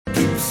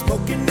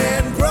smoking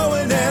and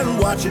growing and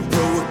watching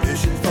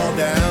prohibition fall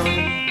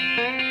down.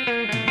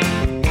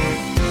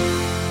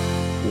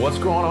 What's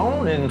going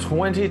on in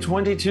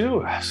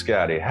 2022,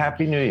 Scotty?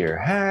 Happy New Year.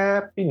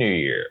 Happy New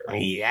Year.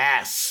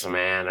 Yes,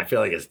 man. I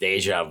feel like it's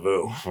deja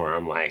vu where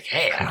I'm like,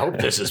 hey, I hope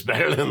this is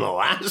better than the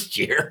last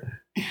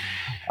year.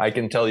 I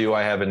can tell you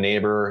I have a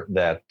neighbor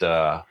that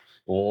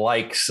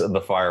likes the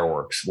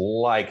fireworks,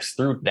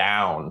 threw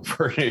down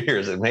for New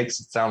Year's. It makes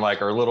it sound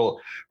like our little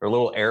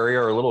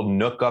area, our little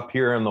nook up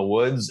here in the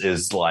woods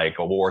is like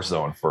a war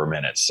zone for a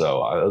minute. So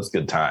it was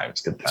good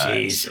times. Good times.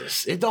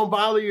 Jesus. It don't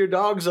bother your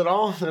dogs at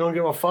all? They don't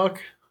give a fuck?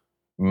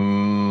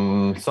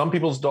 Some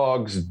people's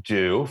dogs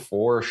do,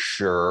 for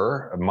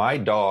sure. My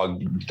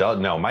dog does.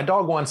 No, my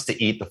dog wants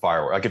to eat the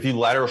firework. Like if you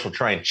let her, she'll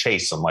try and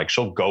chase them. Like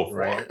she'll go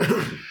for it.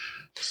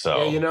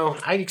 So yeah,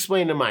 I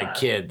explained to my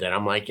kid that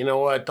I'm like, you know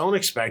what? Don't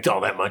expect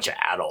all that much of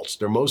adults.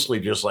 They're mostly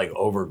just like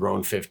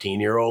overgrown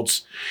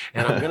 15-year-olds.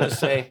 And I'm gonna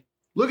say,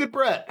 look at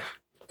Brett.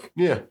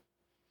 Yeah.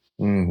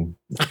 Dude,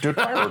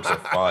 fireworks are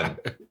fun.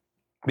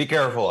 Be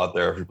careful out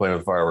there if you're playing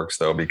with fireworks,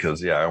 though,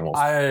 because I almost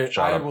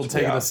I will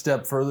take it a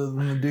step further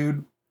than the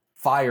dude.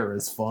 Fire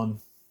is fun.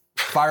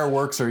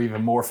 Fireworks are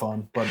even more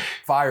fun, but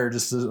fire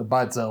just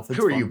by itself. It's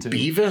Who are fun you, too.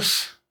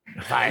 Beavis?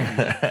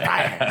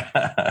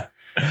 Fire.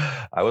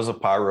 I was a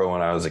pyro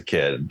when I was a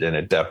kid, and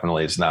it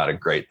definitely is not a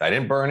great. I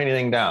didn't burn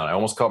anything down. I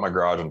almost caught my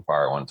garage on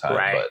fire one time.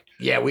 Right. But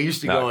yeah, we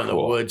used to not go in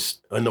cool.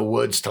 the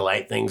woods to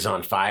light things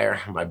on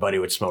fire. My buddy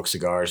would smoke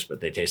cigars, but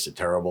they tasted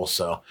terrible.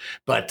 So,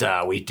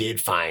 but we did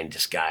find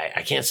this guy.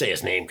 I can't say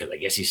his name because I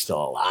guess he's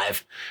still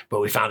alive. But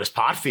we found his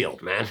pot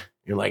field, man.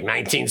 In like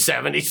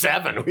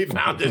 1977, we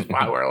found this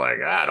pot. We're like,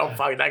 don't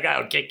fuck that guy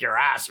will kick your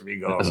ass if you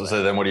go. Over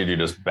So then, what do?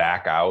 Just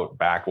back out,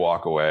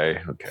 walk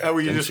away? Okay. well,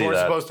 you Didn't just see weren't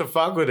that. supposed to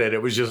fuck with it.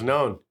 It was just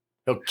known.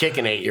 He'll kick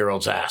an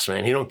 8-year-old's ass,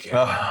 man. He don't care.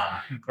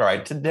 All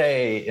right.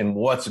 Today, in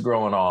what's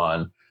going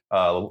on,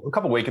 a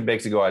couple wake and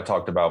bakes ago, I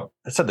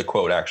said the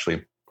quote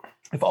actually,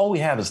 if all we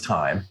have is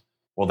time,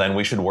 well, then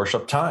we should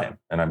worship time.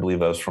 And I believe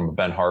that was from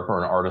Ben Harper,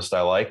 an artist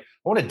I like.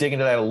 I want to dig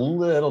into that a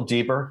little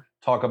deeper,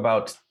 talk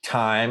about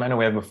time. I know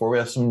we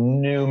have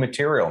some new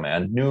material,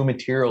 man,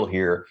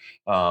 here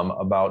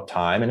about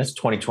time. And it's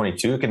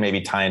 2022. It can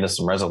maybe tie into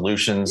some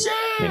resolutions. Yeah.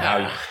 I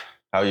mean,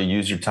 how you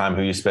use your time,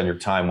 who you spend your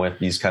time with,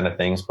 these kind of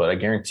things. But I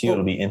guarantee you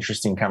it'll be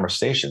interesting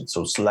conversation.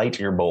 So light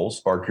your bowl,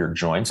 spark your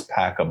joints,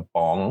 pack a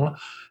bong.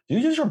 Do you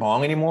use your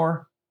bong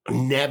anymore?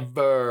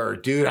 Never,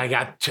 dude.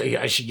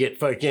 I should get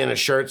fucking a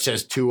shirt that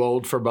says "too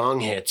old for bong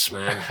hits,"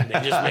 man. They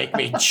just make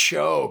me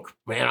choke,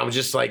 man. I'm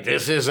just like,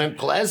 this isn't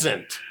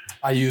pleasant.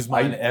 I use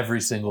mine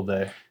every single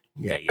day.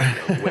 Yeah,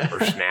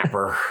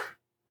 whippersnapper.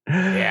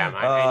 Yeah,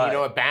 man. And you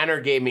know what? Banner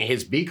gave me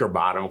his beaker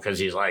bottom because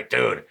he's like,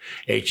 dude,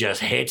 it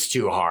just hits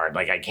too hard.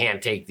 Like I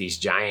can't take these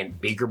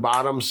giant beaker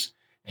bottoms,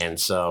 and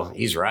so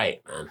he's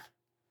right,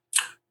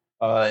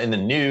 man. In the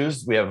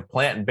news, we have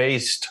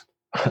plant-based.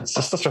 It's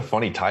just such a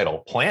funny title.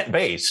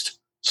 Plant-based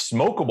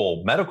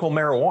smokable medical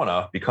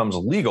marijuana becomes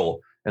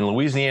legal in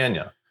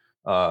Louisiana.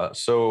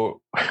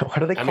 So what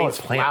do they call it?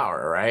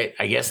 Flower, right?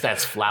 I guess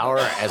that's flower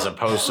as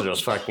opposed to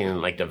those fucking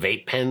like the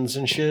vape pens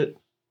and shit.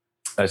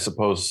 I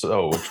suppose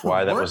so.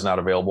 Why that was not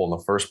available in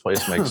the first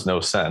place makes no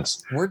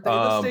sense. Weren't they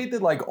the state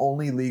that like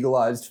only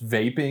legalized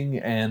vaping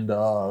and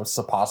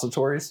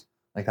suppositories?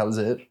 Like that was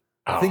it.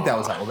 I think that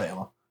was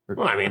Alabama.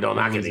 Well, I mean, don't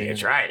knock it till you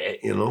tried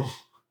it,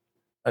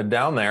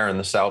 Down there in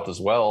the South as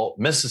well,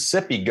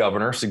 Mississippi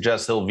governor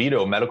suggests he'll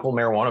veto medical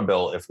marijuana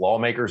bill if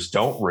lawmakers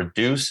don't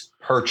reduce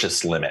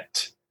purchase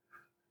limit.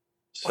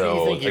 What do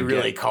you think he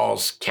really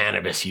calls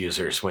cannabis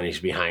users when he's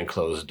behind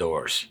closed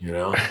doors,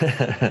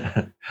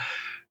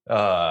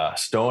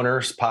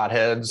 Stoners,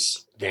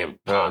 potheads. Damn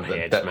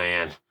potheads,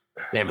 man.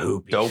 Them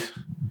hoopies.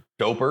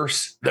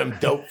 Dopers. Them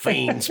dope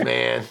fiends,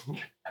 man.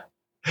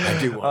 I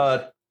do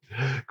want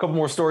A couple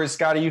more stories.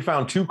 Scotty, you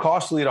found too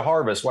costly to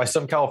harvest. Why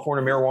some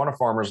California marijuana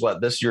farmers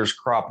let this year's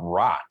crop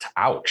rot.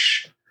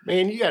 Ouch.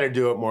 Man, you got to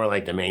do it more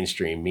like the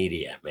mainstream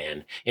media,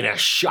 man. In a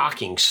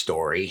shocking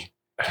story.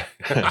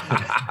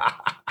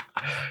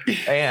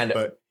 Hey,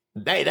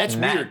 that's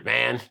weird,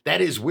 man.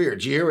 That is weird.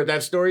 Did you hear what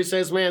that story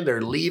says, man?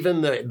 They're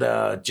leaving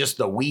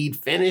the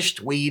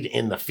finished weed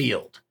in the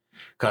field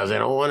because they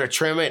don't want to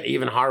trim it,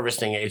 even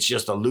harvesting it. It's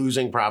just a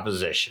losing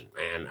proposition,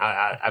 man.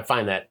 I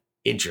find that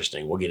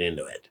interesting. We'll get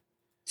into it.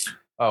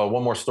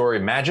 One more story.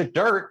 Magic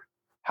Dirt.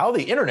 How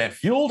the internet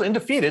fueled and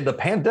defeated the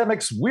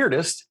pandemic's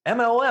weirdest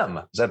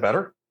MLM. Is that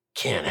better?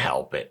 Can't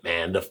help it,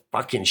 man. The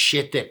fucking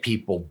shit that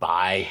people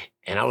buy.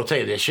 And I will tell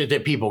you, the shit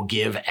that people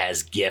give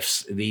as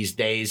gifts these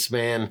days,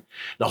 man.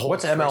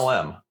 What's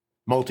MLM?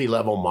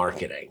 Multi-level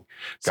marketing.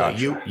 Gotcha.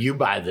 So you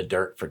buy the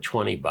dirt for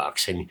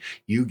 $20 and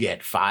you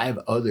get 5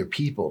 other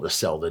people to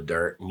sell the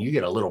dirt and you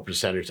get a little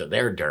percentage of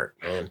their dirt,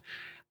 man.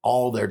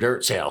 All their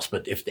dirt sales.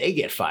 But if they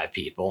get 5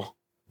 people,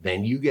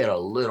 then you get a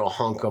little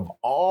hunk of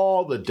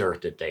all the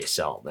dirt that they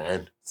sell,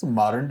 man. It's a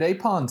modern day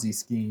Ponzi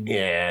scheme.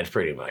 Yeah, it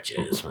pretty much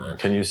is, man.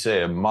 Can you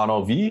say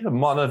Monavi?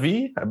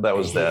 That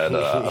was that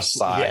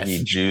acai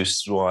Yes.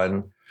 juice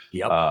one.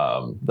 Yep.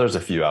 There's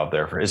a few out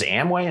there. Is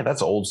Amway?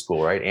 That's old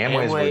school, right?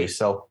 Amway is where you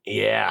sell.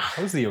 Yeah.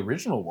 That was the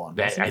original one.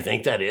 I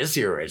think that is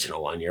the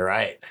original one. You're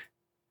right.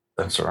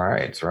 That's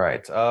right. That's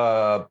right.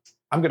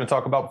 I'm going to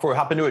talk about, before we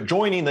hop into it,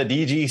 joining the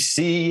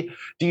DGC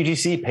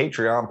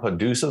Patreon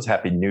producers.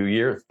 Happy New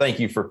Year.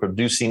 Thank you for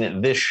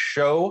producing this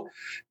show.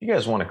 If you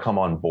guys want to come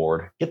on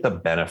board, get the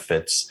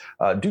benefits,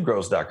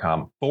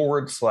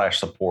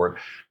 dudegrows.com/support.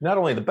 Not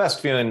only the best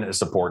feeling is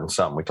supporting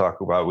something we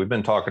talk about. We've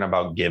been talking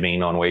about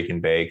giving on Wake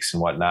and Bakes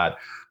and whatnot.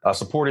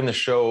 Supporting the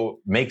show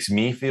makes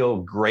me feel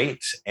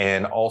great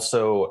and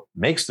also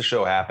makes the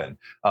show happen.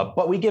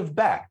 But we give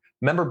back.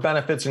 Member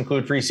benefits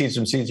include free seeds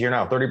from Seeds Here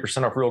Now,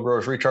 30% off Real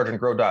Growers, Recharge, and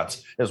Grow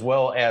Dots, as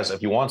well as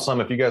if you want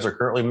some, if you guys are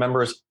currently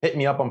members, hit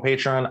me up on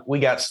Patreon. We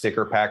got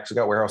sticker packs. We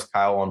got Warehouse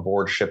Kyle on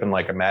board, shipping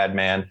like a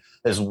madman,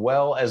 as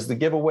well as the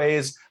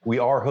giveaways. We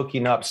are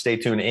hooking up. Stay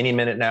tuned any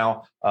minute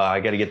now. I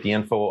got to get the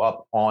info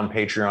up on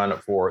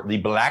Patreon for the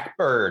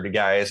Blackbird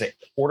guys at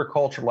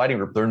Horticulture Lighting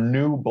Group. Their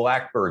new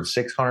Blackbird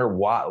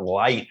 600-watt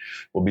light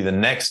will be the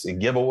next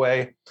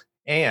giveaway.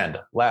 And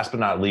last but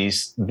not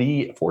least,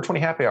 the 420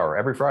 happy hour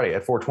every Friday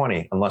at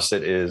 420, unless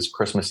it is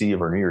Christmas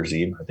Eve or New Year's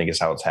Eve. I think is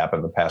how it's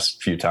happened the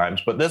past few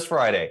times. But this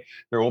Friday,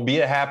 there will be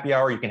a happy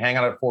hour. You can hang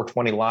out at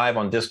 420 live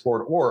on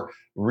Discord or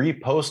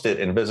repost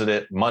it and visit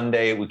it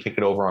Monday. We kick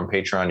it over on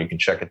Patreon. You can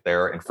check it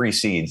there, and free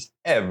seeds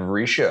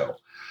every show.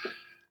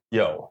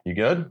 Yo, you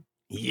good?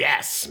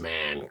 Yes,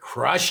 man.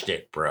 Crushed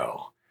it,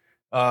 bro.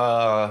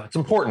 It's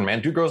important,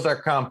 man.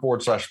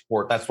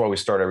 dudegrows.com/support. That's why we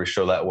start every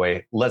show that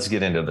way. Let's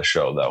get into the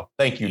show, though.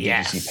 Thank you,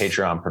 Yes. DGC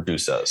Patreon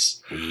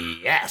producers.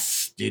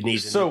 Yes. Dude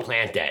needs a new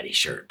Plant Daddy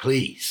shirt,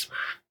 please.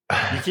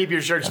 You keep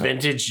your shirts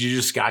vintage. You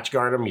just Scotch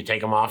guard them. You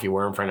take them off. You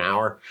wear them for an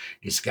hour.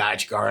 You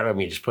Scotch guard them.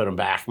 You just put them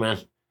back, man.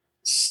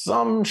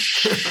 Some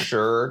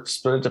shirts,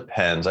 but it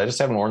depends. I just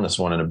haven't worn this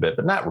one in a bit,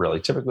 but not really.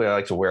 Typically, I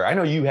like to wear. I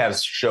know you have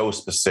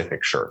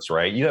show-specific shirts,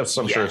 right? You have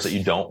some shirts that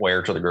you don't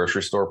wear to the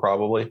grocery store,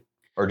 probably.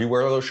 Or do you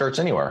wear those shirts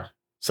anywhere?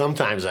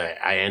 Sometimes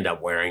I end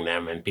up wearing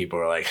them and people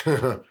are like,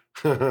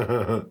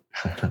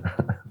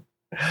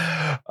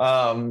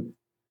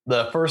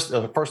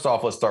 First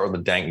off, let's start with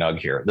the dank nug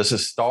here. This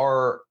is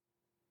Star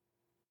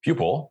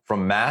Pupil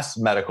from Mass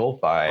Medical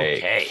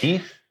by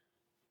Keith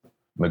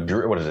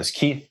McGreeny.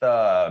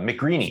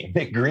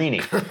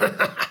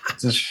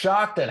 This is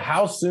shocked at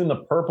how soon the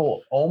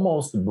purple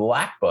almost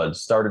black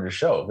buds started to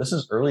show. This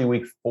is early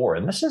week 4,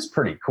 and this is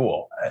pretty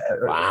cool.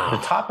 Wow. The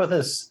top of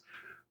this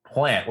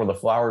plant where the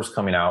flowers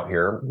coming out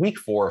here, week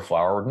 4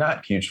 flower,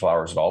 not huge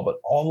flowers at all, but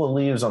all the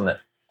leaves on the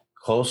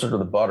closer to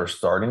the bud are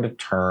starting to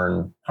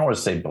turn, I don't want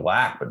to say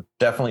black, but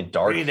definitely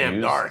dark. Pretty damn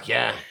dark,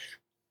 yeah.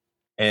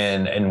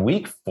 And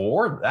week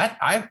 4, that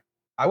I'd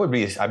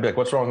be like,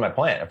 what's wrong with my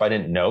plant? If I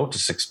didn't know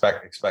to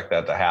expect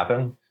that to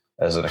happen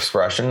as an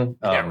expression.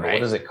 Yeah, right.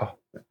 What is it called?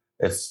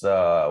 It's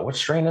what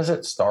strain is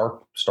it?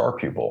 Star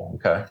Pupil.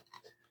 Okay.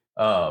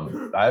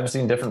 I've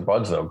seen different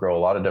buds though grow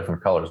a lot of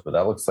different colors, but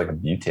that looks like a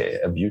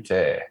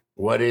butte.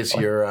 What is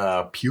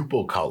your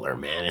pupil color,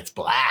 man? It's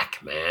black,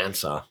 man.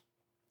 So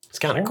it's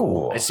kind of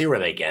cool. I see where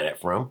they get it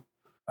from.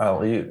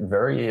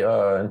 Very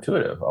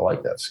intuitive. I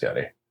like that,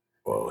 Scotty.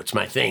 Whoa, it's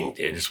my thing,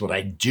 dude. It's what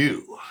I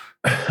do.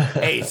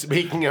 Hey,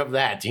 speaking of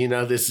that, do you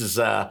know this is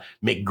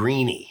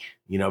McGreeny?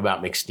 You know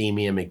about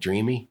McSteamy and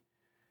McDreamy?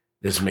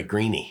 This is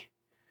McGreeny.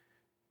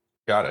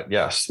 Got it.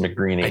 Yes,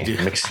 McGreeny. I do.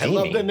 McSteamy. I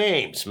love the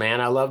names,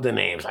 man. I love the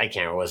names. I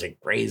can't remember. Was it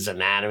Grey's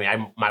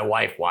Anatomy? My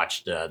wife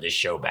watched this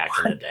show back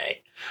in the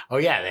day. Oh,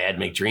 yeah. They had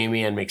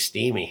McDreamy and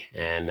McSteamy,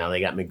 and now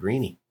they got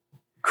McGreeny.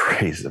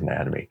 Grey's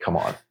Anatomy. Come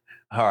on.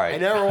 All right. I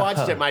never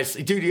watched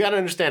it. Dude, you got to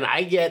understand,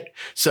 I get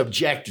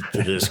subjected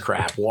to this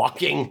crap.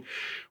 Walking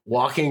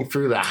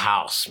through the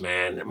house,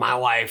 man. My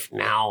wife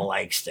now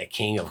likes the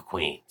King of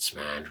Queens,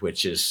 man,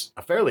 which is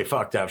a fairly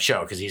fucked up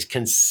show because he's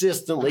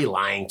consistently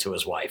lying to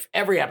his wife.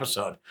 Every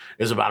episode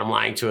is about him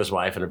lying to his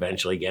wife and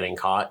eventually getting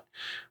caught.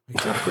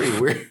 It's a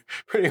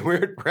pretty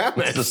weird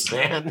premise,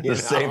 man. The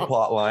same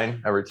plot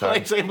line every time.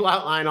 Like same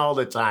plot line all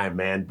the time,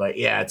 man. But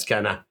yeah, it's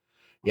kind of,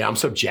 I'm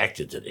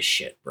subjected to this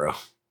shit, bro.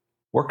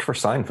 Worked for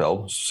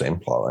Seinfeld. Same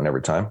plot line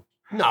every time.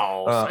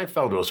 No,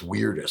 Seinfeld was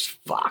weird as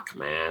fuck,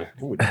 man.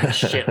 It would be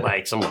shit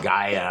like some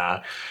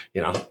guy,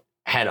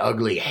 had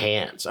ugly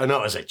hands. Oh,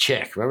 no, it was a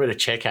chick. Remember the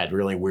chick had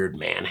really weird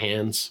man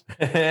hands?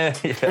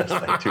 Yes,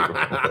 I do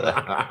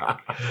remember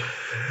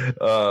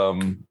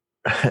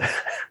that.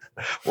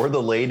 Or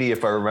the lady,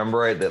 if I remember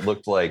right, that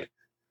looked like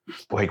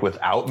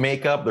without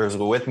makeup. There's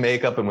with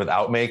makeup and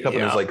without makeup,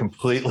 and it's like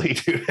completely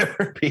two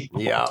different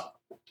people. Yeah.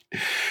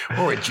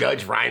 Or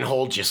Judge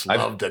Reinhold just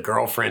loved the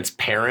girlfriend's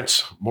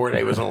parents more than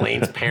it was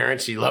Elaine's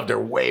parents. He loved her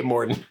way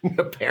more than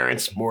the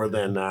parents more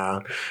than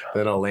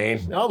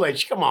Elaine. Oh,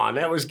 like, come on,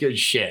 that was good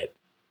shit.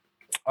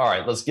 All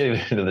right, let's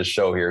get into the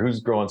show here. Who's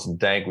growing some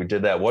dank? We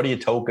did that. What are you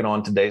toking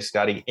on today,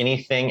 Scotty?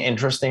 Anything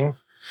interesting?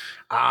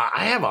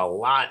 I have a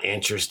lot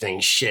interesting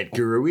shit,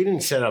 Guru. We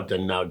didn't set up the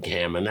nug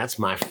cam, and that's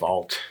my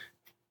fault.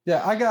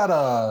 Yeah, I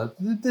got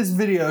this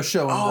video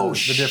showing Oh,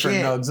 the different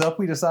shit. nugs up.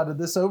 We decided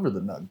this over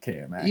the nug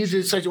cam. Actually. You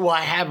did such well.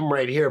 I have them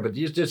right here, but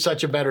you did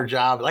such a better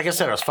job. Like I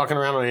said, I was fucking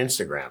around on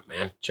Instagram,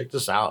 man. Check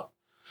this out.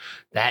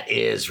 That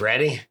is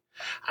ready.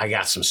 I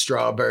got some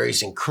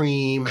strawberries and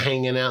cream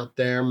hanging out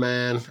there,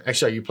 man.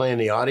 Actually, are you playing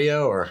the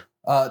audio or?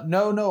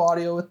 No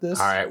audio with this.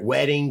 All right,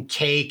 Wedding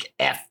Cake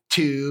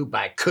F2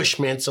 by Kush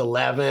Mints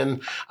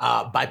 11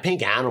 by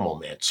Pink Animal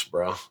Mints,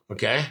 bro.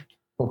 Okay.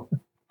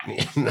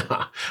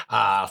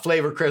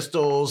 Flavor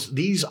crystals.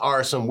 These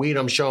are some weed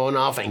I'm showing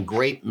off, and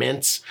grape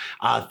mints.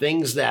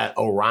 Things that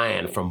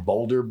Orion from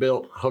Boulder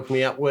Built hooked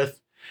me up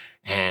with,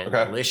 and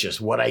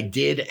delicious. What I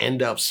did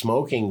end up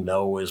smoking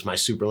though was my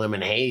Super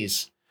Lemon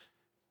Haze.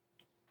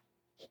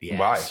 Yes.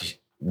 Why?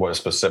 What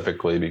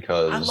specifically?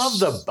 Because I love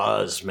the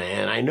buzz,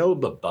 man. I know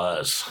the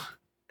buzz.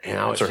 You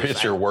know,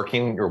 it's your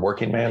working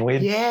man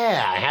weed.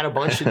 Yeah, I had a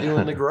bunch to do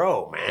in the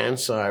grow, man.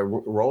 So I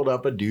rolled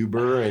up a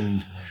doober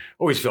and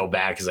always feel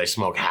bad because I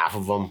smoke half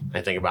of them.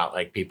 I think about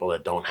like people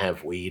that don't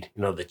have weed,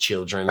 you know, the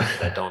children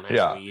that don't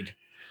have weed.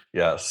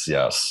 Yes.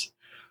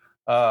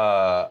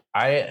 I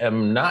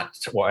am not.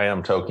 Well, I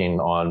am toking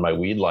on my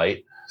weed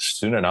light.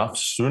 Soon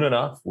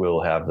enough, we'll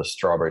have the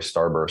strawberry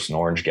starburst and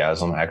orange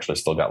gasm. I actually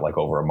still got like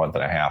over a month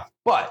and a half,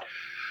 but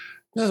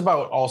this is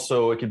about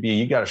also, it could be,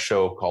 you got a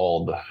show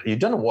called, you've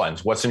done it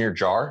once, What's in Your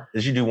Jar?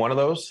 Did you do one of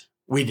those?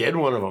 We did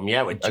one of them,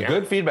 yeah. With a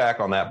good feedback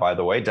on that, by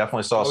the way.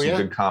 Definitely saw some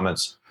good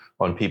comments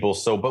on people.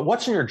 So, but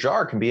what's in your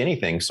jar can be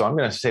anything. So I'm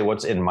going to say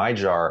what's in my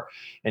jar.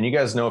 And you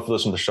guys know, if you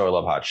listen to the show, I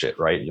love hot shit,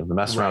 right? You have to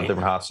mess around with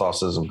different hot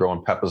sauces. I'm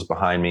growing peppers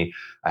behind me.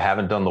 I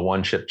haven't done the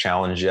one chip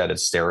challenge yet. It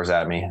stares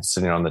at me. It's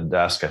sitting on the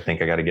desk. I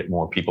think I got to get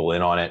more people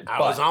in on it. I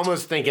was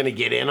almost thinking to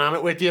get in on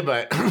it with you,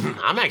 but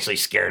I'm actually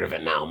scared of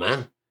it now,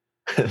 man.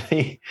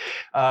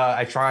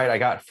 I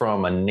got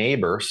from a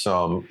neighbor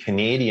some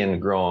Canadian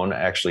grown,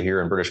 actually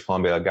here in British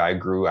Columbia. A guy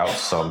grew out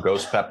some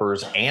ghost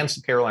peppers and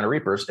some Carolina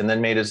Reapers and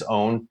then made his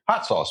own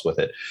hot sauce with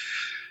it.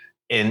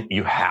 And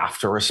you have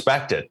to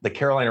respect it. The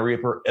Carolina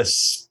Reaper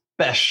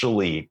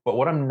especially. But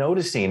what I'm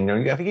noticing,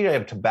 I think you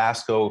have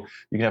Tabasco,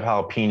 you can have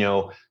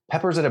jalapeno,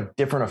 peppers that have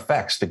different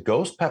effects. The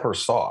ghost pepper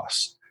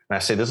sauce, and I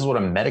say this is what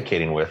I'm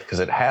medicating with because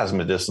it has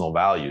medicinal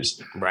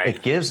values. Right.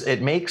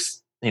 It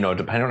makes,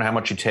 depending on how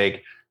much you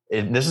take,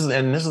 this is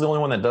the only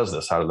one that does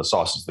this out of the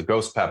sauces, the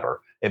ghost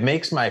pepper. It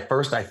makes I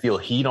feel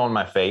heat on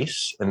my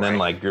face. And then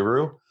like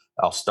Guru,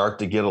 I'll start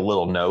to get a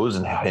little nose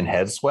and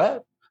head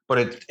sweat,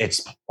 but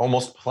it's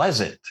almost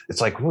pleasant. It's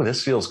like, ooh,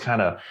 this feels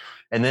kind of,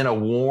 and then a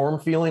warm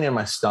feeling in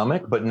my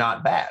stomach, but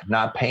not bad,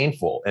 not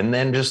painful. And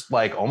then just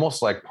like,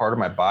 almost like part of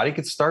my body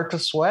could start to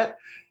sweat.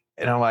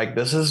 And I'm like,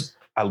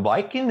 I'm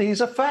liking these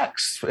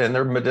effects, and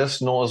they're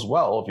medicinal as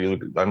well.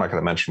 I'm not going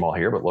to mention them all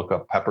here, but look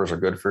up peppers are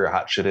good for you.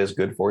 Hot shit is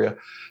good for you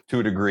to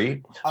a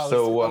degree. I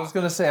was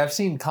going to say, I've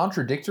seen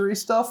contradictory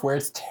stuff where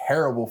it's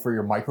terrible for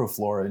your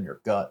microflora in your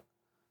gut.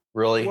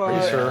 Really? What?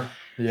 Are you sure?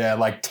 Yeah,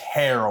 like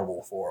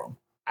terrible for them.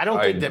 I don't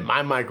think that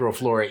my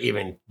microflora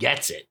even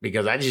gets it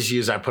because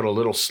I put a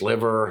little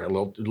sliver, a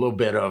little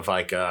bit of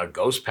like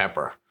ghost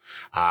pepper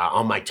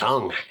on my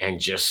tongue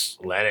and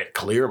just let it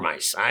clear my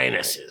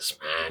sinuses,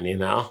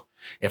 man,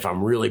 If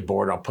I'm really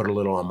bored, I'll put a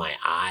little on my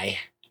eye.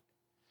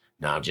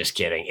 No, I'm just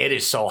kidding. It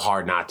is so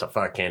hard not to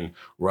fucking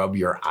rub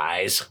your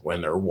eyes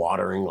when they're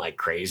watering like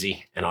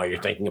crazy. And all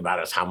you're thinking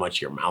about is how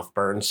much your mouth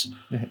burns.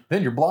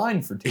 Then you're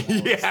blind for 2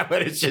 hours. Yeah,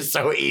 but it's just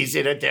so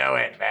easy to do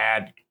it,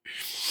 man.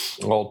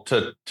 Well,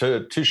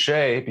 touche,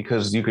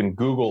 because you can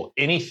Google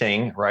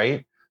anything,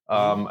 right?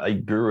 A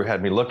guru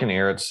had me looking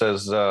here. It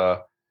says,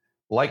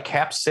 like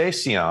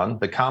capsaicin,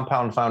 the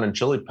compound found in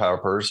chili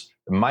peppers,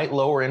 might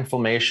lower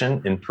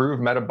inflammation, improve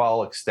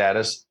metabolic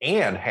status,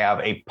 and have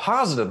a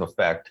positive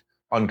effect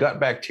on gut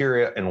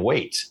bacteria and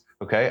weight.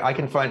 Okay, I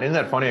can find, isn't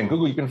that funny? On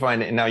Google, you can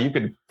find it. And now you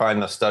could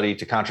find the study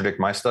to contradict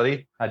my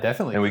study. I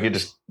definitely. And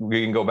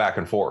we can go back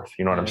and forth.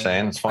 You know what I'm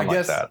saying? It's fun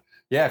like that.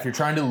 Yeah, if you're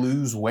trying to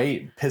lose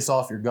weight, piss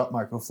off your gut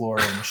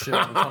microflora and shit,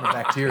 a ton of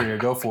bacteria,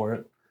 go for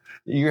it.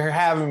 You're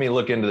having me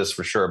look into this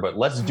for sure, but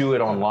let's do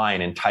it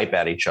online and type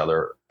at each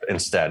other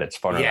instead. It's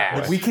funner.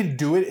 Yeah, we can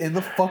do it in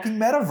the fucking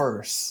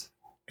metaverse.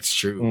 It's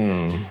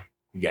true.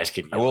 You guys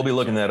could. I will be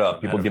looking that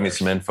up. People give me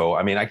some info.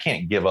 I mean, I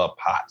can't give up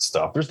hot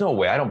stuff. There's no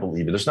way. I don't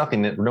believe it. There's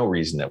no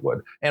reason that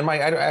would. And my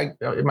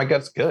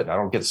gut's good. I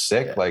don't get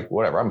sick. Yeah. Like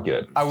whatever. I'm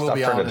good. I will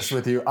be honest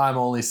with you. I'm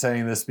only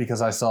saying this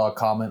because I saw a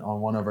comment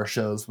on one of our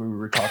shows where we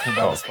were talking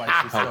about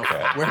spicy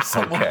stuff where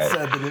someone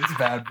said that it's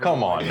bad.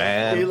 Come on,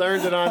 man. We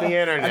learned it on the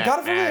internet. I got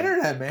it from the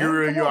internet, man.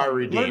 Guru, you are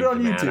redeemed. Learned it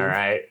on YouTube.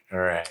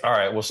 Man. All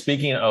right. Well,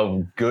 speaking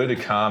of good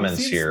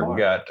comments here, smart.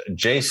 We got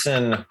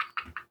Jason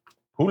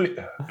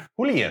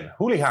Julian.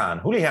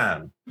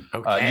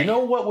 Okay. You know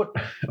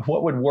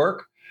what would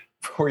work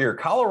for your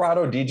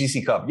Colorado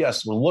DGC Cup?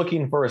 Yes, we're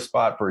looking for a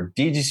spot for a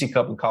DGC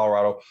Cup in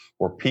Colorado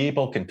where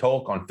people can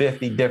toke on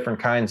 50 different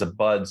kinds of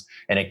buds,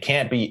 and it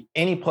can't be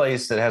any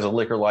place that has a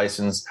liquor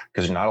license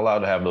because you're not allowed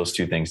to have those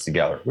two things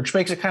together, which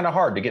makes it kind of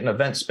hard to get an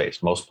event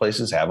space. Most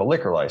places have a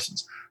liquor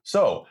license.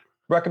 So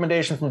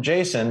recommendation from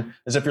Jason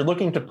is if you're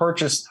looking to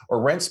purchase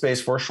or rent space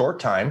for a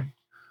short time,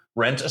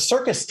 rent a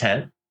circus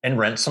tent and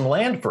rent some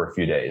land for a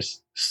few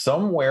days,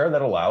 somewhere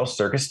that allows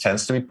circus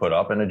tents to be put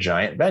up in a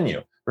giant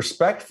venue.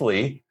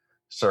 Respectfully,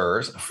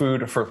 sirs,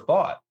 food for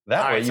thought.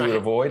 That way you would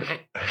avoid.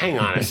 Hang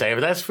on a second.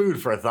 If that's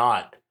food for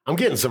thought, I'm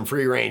getting some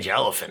free range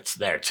elephants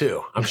there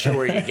too. I'm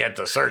sure you get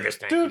the circus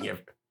tent. Dude,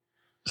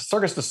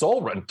 Circus du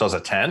Soleil does a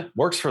tent.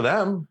 Works for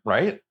them,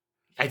 right?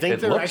 I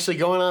think they're actually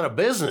going out of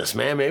business,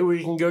 man. Maybe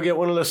we can go get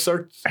one of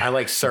the I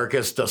like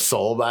Circus du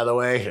Soleil, by the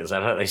way. Is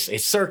that how they say?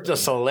 It's Cirque du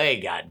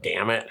Soleil, God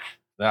damn it.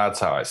 That's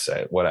how I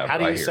say it. Whatever. How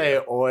do you say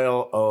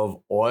oil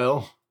of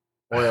oil?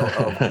 Oil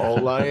of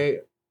Olay?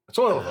 It's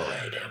oil of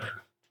Olay, damn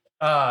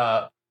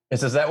it. It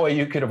says that way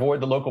you could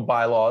avoid the local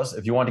bylaws.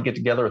 If you want to get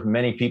together with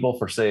many people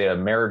for, say, a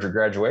marriage or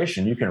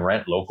graduation, you can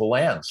rent local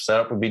land.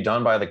 Setup would be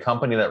done by the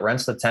company that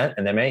rents the tent,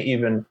 and they may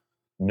even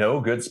know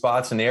good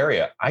spots in the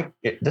area.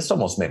 This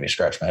almost made me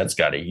scratch my head,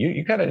 Scotty.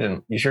 You kind of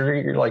didn't. You sure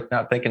you're like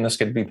not thinking this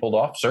could be pulled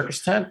off?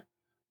 Circus tent?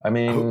 I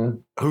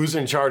mean, who's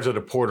in charge of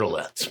the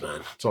portalets,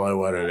 man? That's all I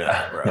want to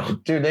know, bro.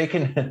 Dude, they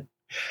can.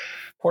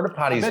 Porta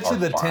potties I bet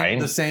you are fine.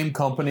 The same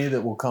company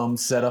that will come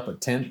set up a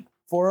tent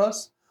for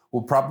us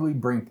will probably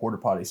bring porta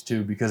potties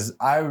too, because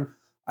I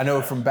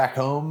know from back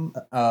home,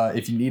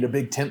 if you need a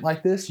big tent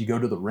like this, you go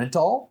to the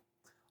Rental.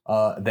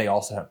 They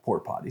also have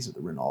porta potties at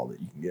the Rental that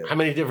you can get. How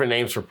many different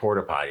names for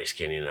porta potties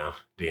can you know?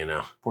 Do you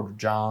know? Porta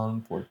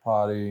John, porta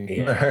potty.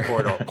 Yeah,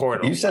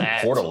 porta. You said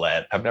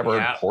portalet. I've never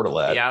heard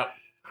portalet. Yeah,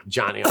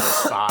 Johnny on the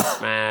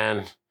spot,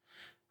 man.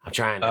 I'm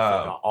trying to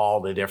think of all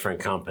the different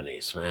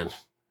companies, man.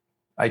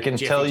 I can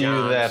tell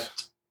you that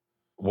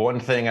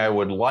one thing I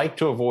would like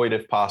to avoid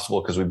if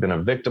possible, because we've been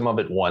a victim of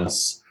it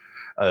once,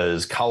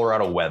 is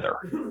Colorado weather.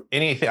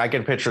 Anything I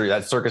can picture,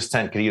 that circus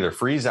tent could either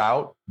freeze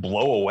out,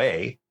 blow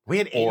away, we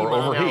had 80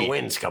 mile an hour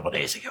winds a couple of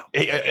days ago.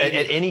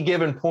 At any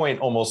given point,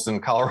 almost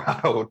in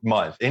Colorado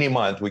any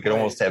month, we could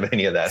almost have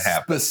any of that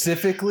happen.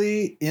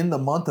 Specifically in the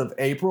month of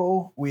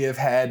April, we have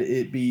had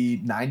it be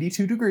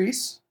 92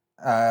 degrees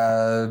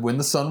when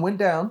the sun went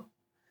down,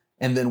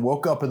 and then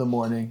woke up in the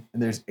morning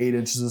and there's 8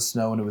 inches of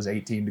snow and it was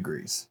 18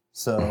 degrees.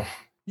 So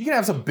you can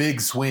have some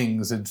big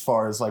swings as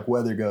far as like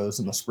weather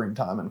goes in the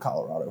springtime in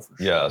Colorado for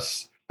sure.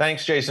 Yes.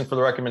 Thanks, Jason, for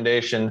the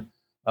recommendation.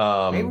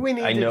 Maybe we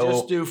need to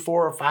just do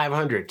 400 or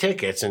 500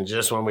 tickets, and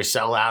just when we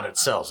sell out, it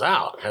sells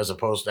out, as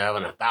opposed to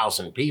having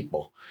 1,000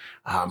 people.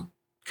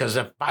 Because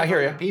if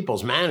 500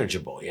 people's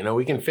manageable,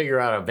 we can figure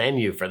out a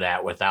venue for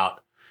that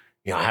without,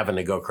 having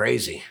to go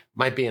crazy.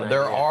 Might be an idea.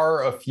 There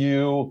are a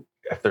few,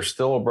 if they're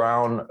still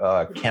around,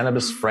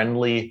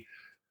 cannabis-friendly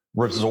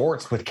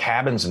resorts with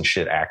cabins and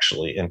shit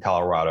actually in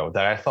Colorado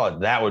that I thought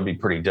that would be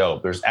pretty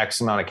dope. There's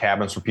X amount of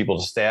cabins for people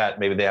to stay at.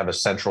 Maybe they have a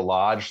central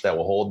lodge that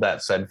will hold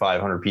that said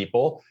 500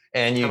 people.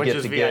 And you get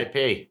to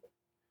VIP?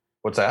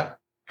 What's that?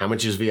 How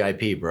much is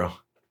VIP, bro?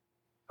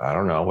 I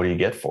don't know. What do you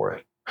get for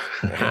it?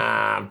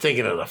 I'm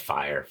thinking of the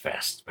Fire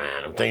Fest,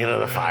 man. I'm thinking of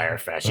the Fire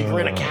Fest. You can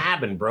rent a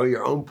cabin, bro.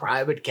 Your own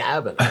private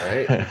cabin,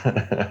 right?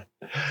 All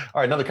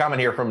right. Another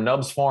comment here from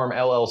Nubs Farm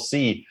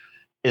LLC.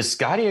 Is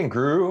Scotty and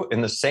Guru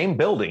in the same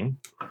building?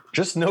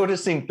 Just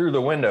noticing through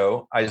the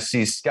window, I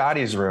see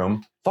Scotty's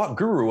room. Thought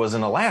Guru was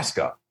in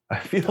Alaska. I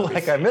feel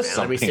like I missed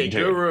something. Let me see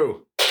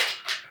Guru.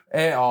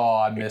 Hey,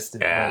 I missed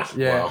it. Yeah.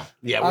 Well,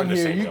 we're I'm in the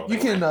here. same You building,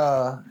 can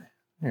man.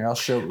 here, I'll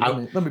show you. Let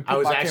me put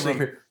my camera up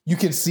here. You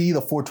can see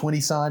the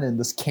 420 sign and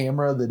this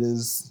camera that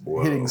is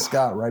hitting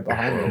Scott right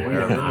behind me. We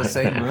are in the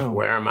same room.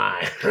 Where am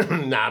I?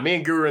 Nah, me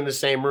and Guru are in the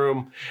same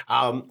room.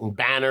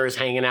 Banner is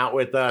hanging out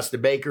with us. The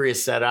bakery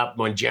is set up.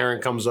 When Jaron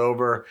comes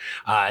over,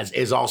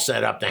 is all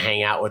set up to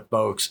hang out with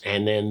folks.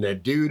 And then the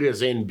dude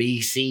is in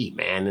BC,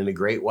 man, in the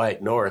Great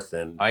White North.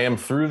 And I am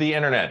through the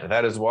internet.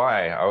 That is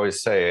why I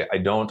always say I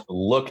don't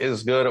look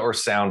as good or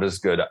sound as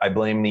good. I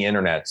blame the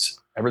internet.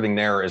 Everything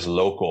there is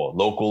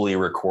locally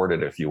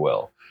recorded, if you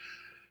will.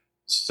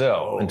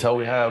 So until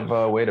we have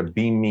a way to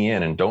beam me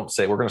in, and don't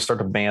say, we're going to start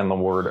to ban the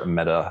word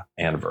meta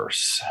and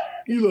verse.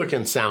 You look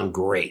and sound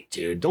great,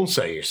 dude. Don't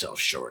sell yourself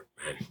short,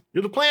 man.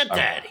 You're the plant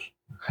daddy.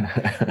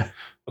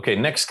 Okay,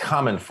 next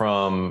comment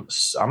from,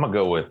 I'm going to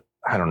go with,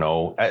 I don't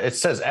know. It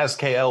says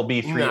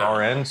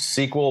SKLB3RN,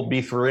 sequel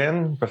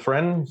B3N,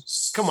 befriend.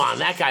 Come on,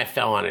 that guy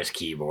fell on his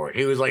keyboard.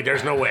 He was like,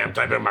 there's no way I'm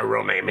typing my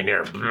real name in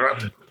here.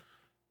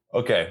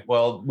 Okay,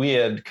 well, we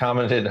had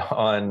commented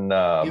on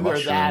either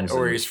that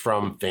or he's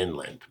from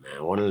Finland,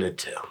 man. One of the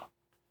two.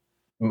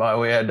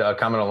 We had a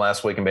comment on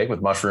Last Wake and Bake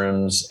with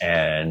mushrooms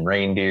and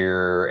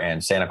reindeer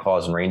and Santa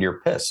Claus and reindeer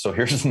piss. So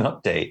here's an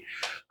update.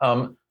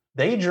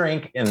 They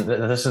drink, and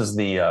this is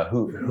the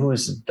who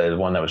is the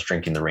one that was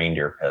drinking the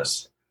reindeer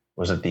piss?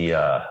 Was it the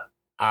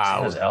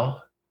Santa's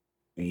L?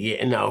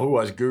 Yeah, no, who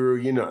was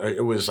Guru?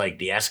 It was like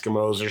the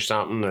Eskimos or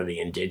something, or the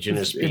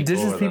indigenous people.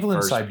 Indigenous people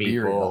in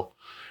Siberia. People.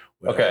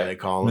 Okay, they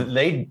call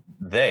them.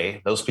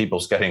 Those people,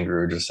 Scotty and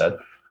Guru just said,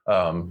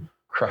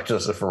 correct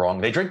us if we're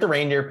wrong. They drink the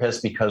reindeer piss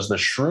because the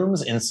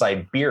shrooms in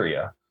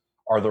Siberia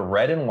are the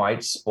red and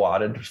white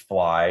spotted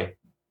fly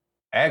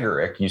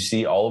agaric you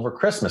see all over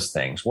Christmas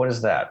things. What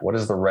is that? What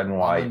is the red and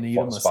white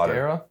spotted?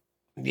 Mascara?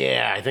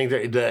 Yeah, I think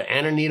the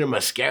Amanita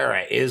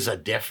muscaria is a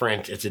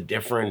different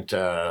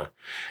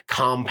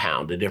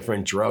compound, a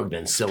different drug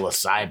than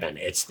psilocybin.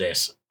 It's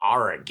this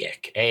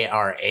Aragic,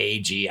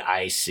 Aragic.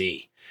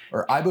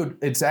 Or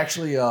it's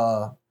actually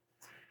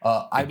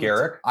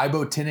Agaric?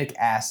 ibotenic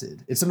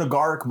acid. It's an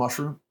agaric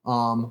mushroom.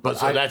 But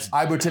so that's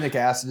ibotenic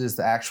acid is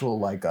the actual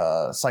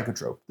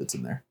psychotrope that's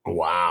in there.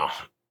 wow.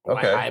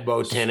 Okay. Like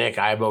ibotenic,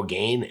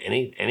 ibogaine,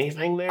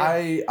 anything there?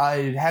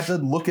 I had to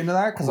look into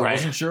that because I Right.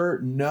 wasn't sure.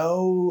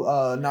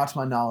 No, not to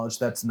my knowledge,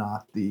 that's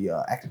not the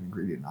active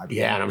ingredient. In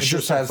Yeah, and I'm It sure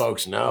just some has-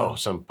 folks know,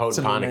 some similar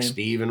potonic name.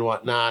 Steve and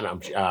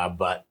whatnot.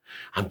 But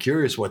I'm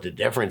curious what the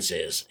difference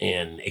is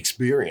in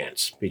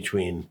experience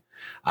between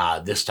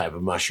this type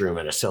of mushroom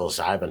and a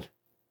psilocybin.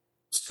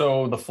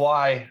 So the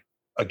fly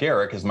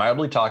agaric is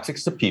mildly toxic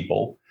to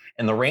people,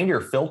 and the reindeer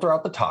filter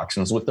out the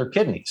toxins with their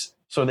kidneys.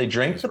 So they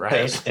drink That's the right.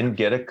 piss and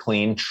get a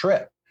clean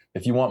trip.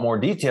 If you want more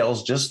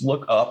details, just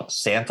look up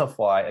Santa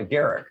fly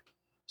agaric.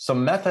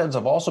 Some meth heads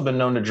have also been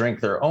known to drink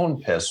their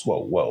own piss.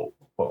 Whoa.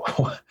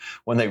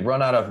 When they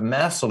run out of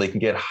meth so they can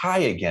get high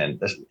again.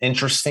 That's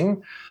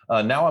interesting.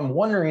 Now I'm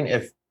wondering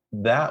if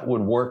that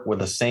would work with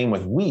the same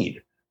with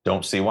weed.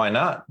 Don't see why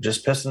not.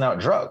 Just pissing out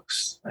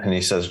drugs. And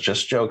he says,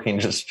 just joking.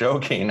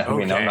 I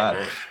mean, I'm not.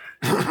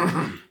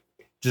 not.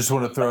 Just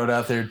want to throw it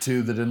out there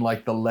too that in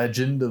the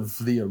legend of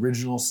the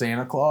original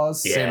Santa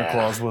Claus, Yeah. Santa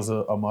Claus was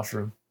a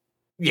mushroom.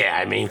 Yeah,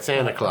 I mean,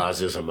 Santa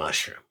Claus is a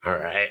mushroom. All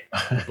right.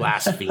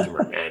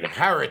 Blasphemer, man.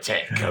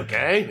 Heretic,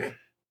 okay?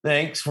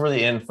 Thanks for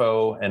the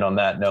info. And on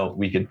that note,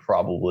 we could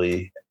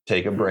probably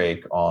take a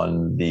break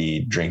on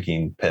the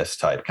drinking piss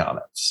type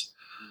comments.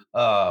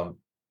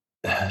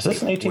 Is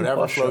this an 18 Whatever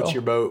plus floats show?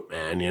 your boat,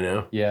 man, you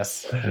know?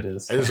 Yes, it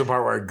is. And this is the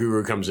part where a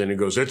guru comes in and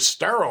goes, it's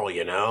sterile,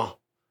 you know?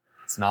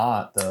 It's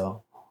not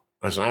though.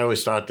 Listen, I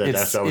always thought that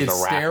It's that was a rap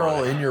sterile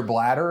on it. in your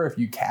bladder if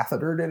you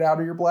cathetered it out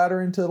of your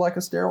bladder into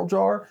a sterile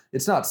jar.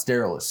 It's not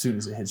sterile as soon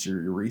as it hits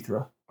your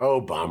urethra. Oh,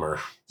 bummer.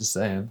 Just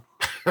saying.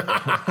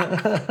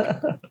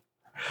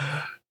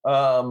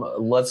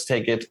 Let's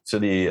take it to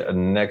the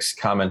next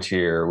comment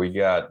here. We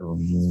got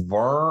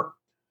Vormwood.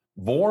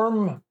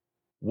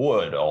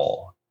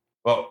 Vormwood.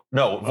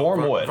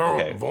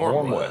 Okay,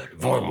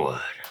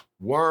 Wormwood.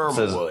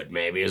 Wormwood,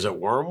 maybe. Is it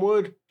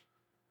wormwood?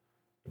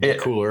 It'd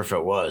be cooler if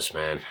it was,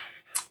 man.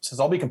 Says,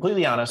 I'll be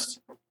completely honest.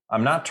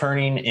 I'm not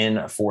tuning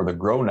in for the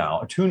grow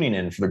knowledge.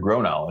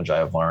 I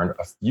have learned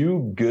a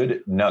few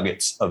good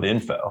nuggets of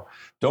info.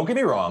 Don't get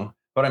me wrong,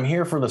 but I'm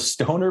here for the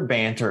stoner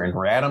banter and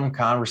random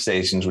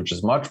conversations, which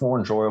is much more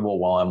enjoyable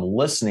while I'm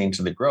listening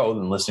to the grow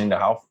than listening to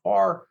how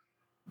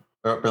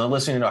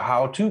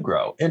to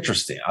grow.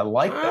 Interesting. I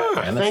like that.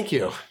 Man. Thank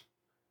you.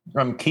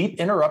 Keep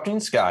interrupting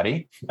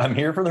Scotty. I'm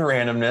here for the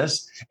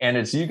randomness, and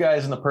it's you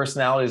guys and the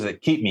personalities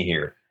that keep me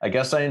here. I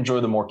guess I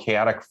enjoy the more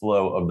chaotic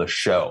flow of the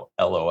show.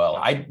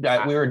 LOL.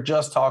 We were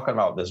just talking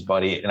about this,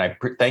 buddy, and I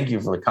thank you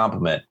for the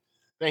compliment.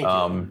 Thank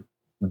you.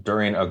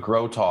 During a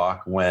grow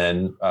talk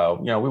when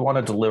we want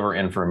to deliver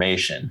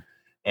information,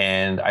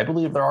 and I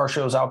believe there are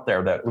shows out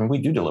there that when we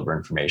do deliver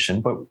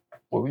information, but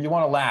you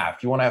want to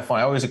laugh, you want to have fun.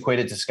 I always equate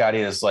it to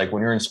Scotty as like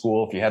when you're in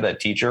school, if you had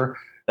that teacher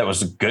that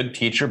was a good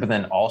teacher, but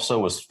then also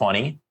was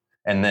funny,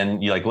 and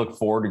then you look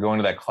forward to going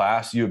to that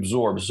class, you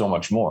absorb so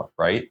much more,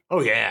 right?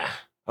 Oh yeah.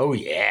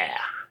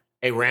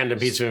 A random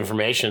piece of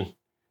information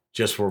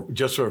just for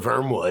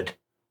wormwood.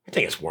 I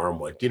think it's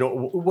wormwood. You know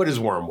what is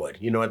wormwood?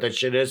 You know what that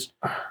shit is?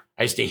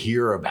 I used to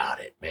hear about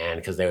it, man,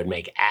 because they would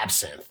make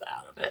absinthe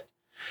out of it.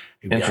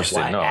 You'd be Interesting.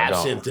 Like, No, I don't.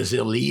 absinthe is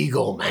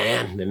illegal,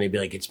 man. Then they'd be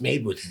like, it's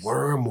made with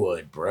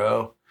wormwood,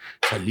 bro.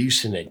 It's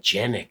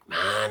hallucinogenic,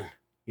 man.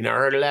 You know,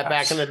 heard of that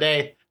back in the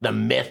day? The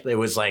myth, it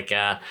was like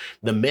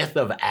the myth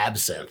of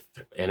absinthe.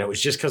 And it was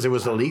just because it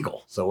was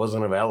illegal, so it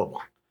wasn't available.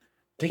 I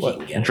think you can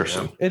get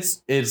Interesting. it.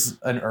 It's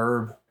an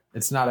herb.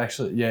 It's not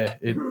actually. Yeah,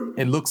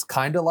 it looks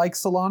kind of like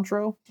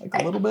cilantro,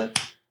 a little bit.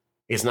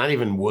 It's not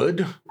even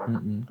wood.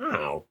 Mm-mm.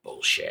 Oh,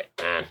 bullshit,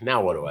 man.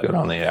 Now what do I Good do?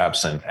 on the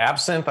absinthe.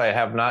 Absinthe, I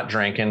have not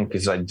drinking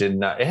because I did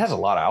not. It has a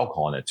lot of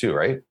alcohol in it too,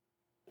 right?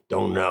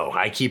 Don't know.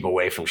 I keep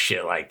away from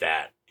shit like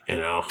that. You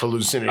know,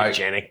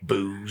 hallucinogenic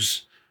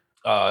booze.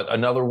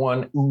 Another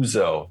one,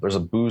 Ouzo. There's a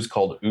booze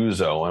called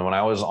Ouzo, and when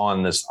I was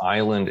on this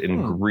island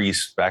in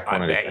Greece back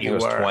when I think it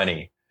was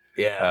 20,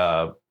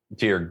 Yeah.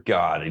 dear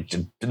God,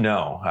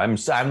 no, I'm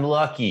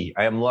lucky.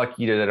 I am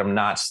lucky that I'm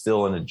not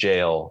still in a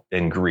jail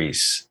in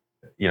Greece.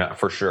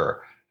 For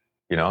sure.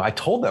 I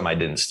told them I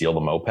didn't steal the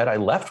moped. I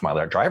left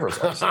my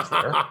driver's license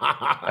there.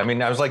 I mean,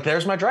 I was like,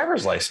 "There's my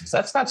driver's license.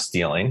 That's not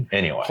stealing."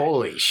 Anyway,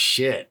 Holy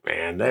shit,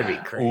 man. That'd be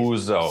crazy.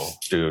 Ouzo,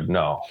 dude.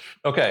 No.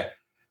 Okay.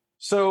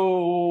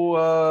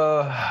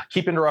 So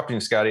keep interrupting,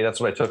 Scotty.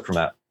 That's what I took from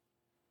that.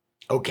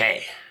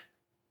 Okay.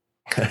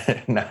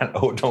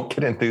 Don't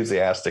get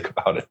enthusiastic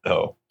about it,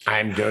 though.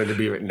 I'm going to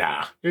be,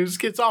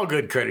 it's all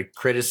good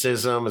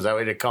criticism. Is that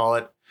what you call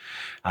it?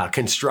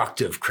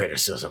 Constructive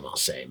criticism, I'll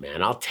say,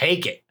 man. I'll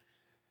take it.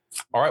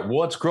 All right.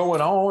 What's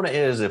going on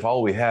is if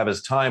all we have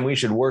is time, we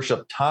should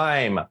worship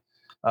time.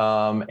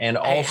 And Hey,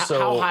 also,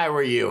 how high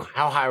were you?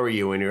 How high were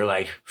you when you were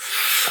like,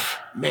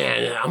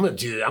 Man, I'm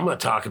gonna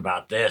talk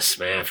about this,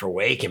 man, for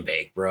Wake and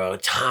Bake, bro.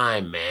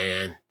 Time,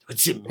 man.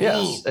 What's it mean?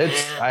 Yes, man?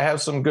 I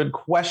have some good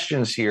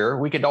questions here.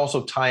 We could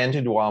also tie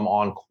into while I'm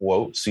on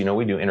quotes. You know,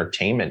 we do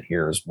entertainment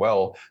here as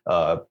well.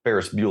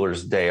 Ferris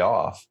Bueller's Day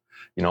Off.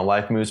 You know,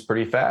 life moves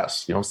pretty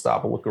fast. You don't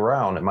stop and look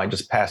around. It might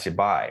just pass you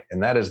by.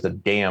 And that is the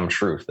damn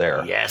truth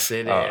there. Yes,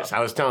 it is. I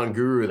was telling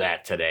Guru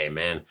that today,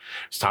 man. I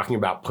was talking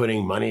about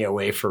putting money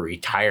away for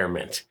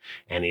retirement.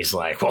 And he's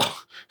like, well,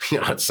 you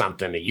know, it's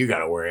something that you got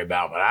to worry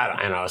about. But I don't.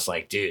 And I was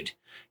like, dude,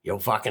 you'll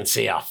fucking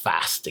see how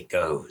fast it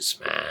goes,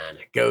 man.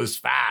 It goes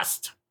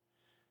fast.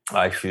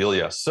 I feel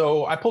you.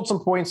 So I pulled some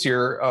points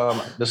here.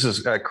 This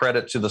is a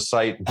credit to the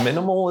site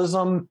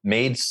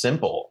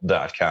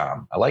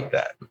minimalismmadesimple.com. I like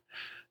that.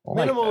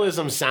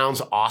 Minimalism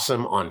sounds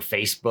awesome on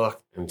Facebook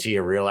until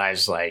you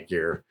realize like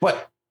you're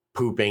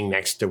pooping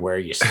next to where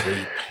you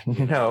sleep.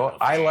 No,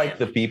 I like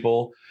the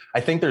people.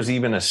 I think there's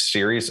even a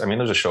series. I mean,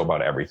 there's a show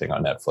about everything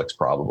on Netflix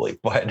probably,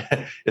 but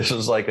this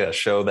was like a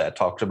show that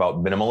talked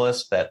about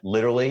minimalists that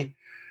literally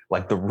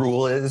like the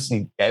rule is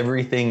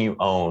everything you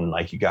own,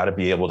 like you got to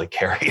be able to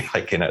carry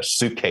like in a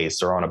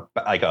suitcase or on a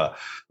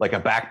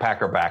backpack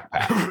or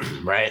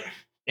backpack. Right.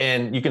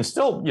 And you can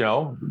still, you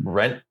know,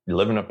 rent,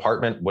 live in an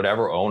apartment,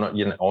 whatever, own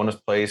a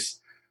place.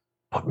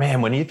 But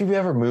man, if you've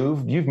ever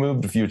moved, you've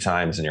moved a few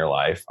times in your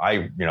life.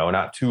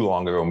 Not too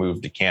long ago,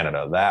 moved to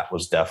Canada. That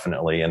was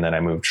definitely, and then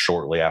I moved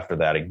shortly after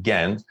that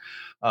again.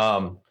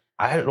 I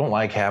don't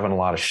like having a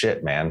lot of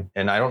shit, man.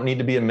 And I don't need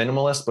to be a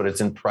minimalist, but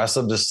it's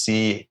impressive to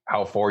see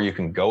how far you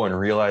can go and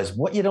realize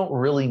what you don't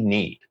really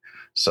need.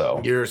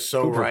 So you're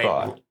so right.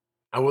 Thought.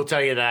 I will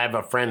tell you that I have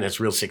a friend that's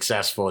real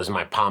successful, is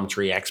my palm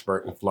tree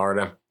expert in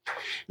Florida.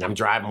 And I'm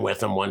driving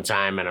with him one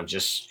time and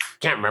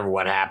can't remember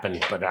what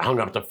happened, but I hung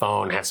up the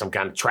phone, had some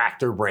kind of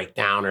tractor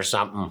breakdown or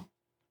something.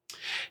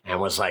 And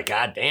was like,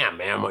 God damn,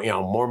 man, you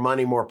know, more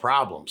money, more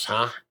problems,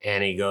 huh?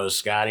 And he goes,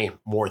 Scotty,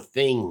 more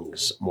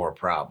things, more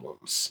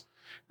problems.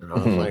 And I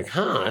was like,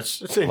 huh,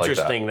 it's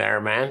interesting there,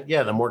 man.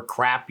 Yeah, the more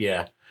crap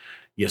you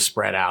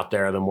spread out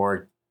there, the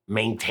more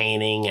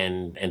maintaining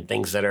and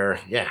things that are,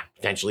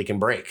 potentially can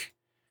break.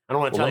 I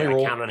don't want to tell you,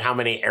 I counted how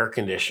many air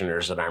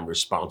conditioners that I'm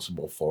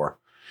responsible for.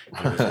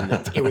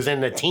 It was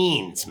in the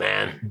teens,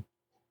 man.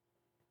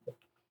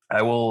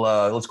 I will,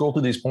 let's go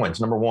through these points.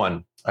 Number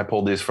one, I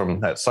pulled these from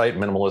that site,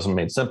 Minimalism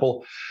Made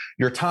Simple.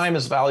 Your time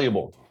is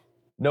valuable.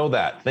 Know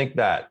that, think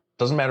that.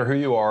 Doesn't matter who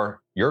you are,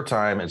 your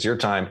time, it's your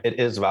time. It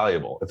is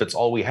valuable. If it's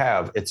all we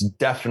have, it's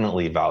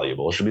definitely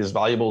valuable. It should be as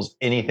valuable as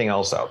anything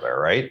else out there,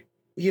 right?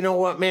 You know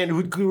what, man?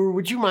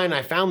 Would you mind?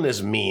 I found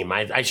this meme.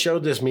 I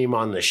showed this meme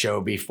on the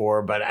show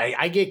before, but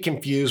I get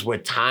confused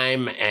with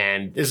time,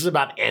 and this is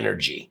about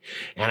energy.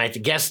 And I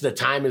guess the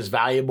time is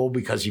valuable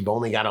because you've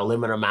only got a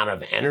limited amount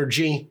of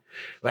energy.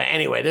 But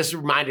anyway, this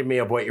reminded me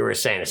of what you were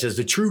saying. It says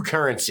the true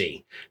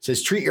currency. It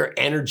says treat your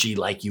energy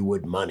like you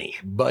would money.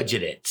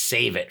 Budget it,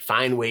 save it,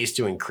 find ways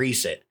to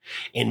increase it,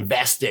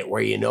 invest it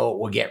where you know it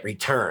will get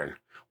return.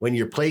 When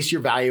you place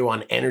your value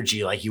on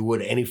energy like you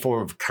would any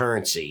form of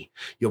currency,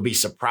 you'll be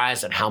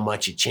surprised at how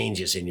much it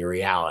changes in your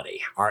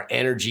reality. Our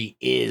energy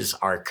is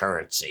our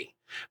currency.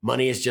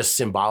 Money is just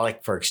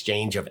symbolic for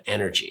exchange of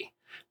energy.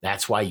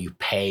 That's why you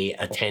pay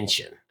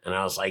attention. And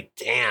I was like,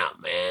 damn,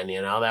 man,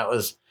 you know, that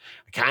was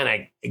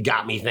kind of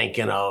got me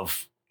thinking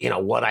of, you know,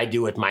 what I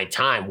do with my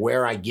time,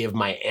 where I give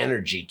my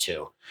energy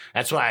to.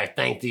 That's why I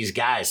thank these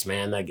guys,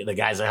 man, the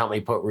guys that helped me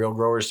put Real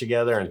Growers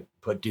together and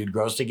put Dude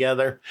Grows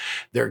together.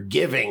 They're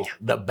giving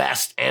the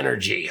best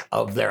energy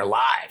of their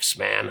lives,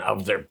 man,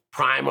 of their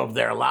prime of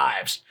their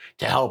lives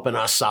to helping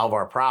us solve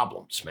our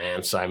problems,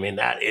 man. So, I mean,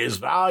 that is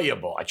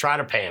valuable. I try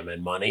to pay them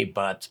in money,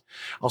 but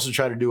also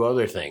try to do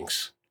other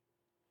things.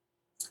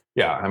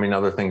 Yeah, I mean,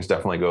 other things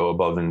definitely go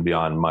above and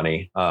beyond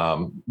money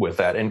with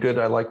that. And good,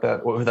 I like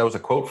that. That was a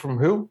quote from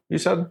who, you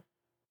said?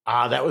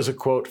 That was a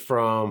quote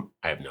from,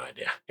 I have no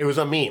idea. It was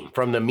a meme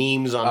from the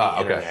memes on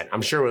the internet.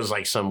 I'm sure it was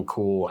like some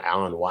cool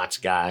Alan Watts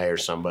guy or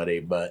somebody,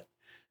 but.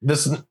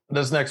 This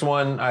next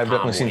one, I've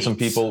definitely seen some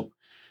people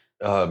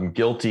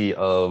guilty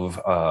of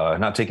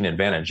not taking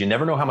advantage. You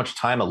never know how much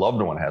time a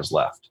loved one has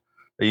left.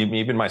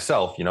 Even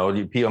myself, you know,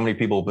 how many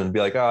people would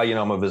be like, I'm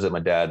going to visit my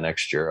dad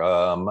next year.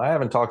 I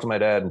haven't talked to my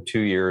dad in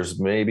 2 years.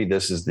 Maybe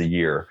this is the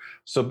year.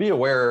 So be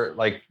aware,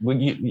 like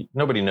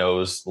nobody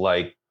knows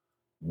like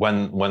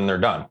when they're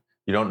done.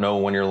 You don't know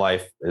when your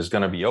life is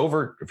going to be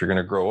over, if you're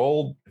going to grow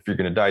old, if you're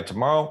going to die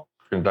tomorrow,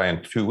 if you're going to die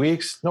in 2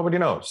 weeks, nobody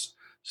knows.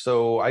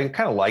 So I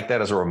kind of like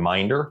that as a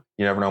reminder.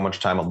 You never know how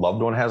much time a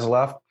loved one has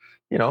left.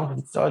 You know,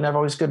 it's never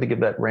always good to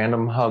give that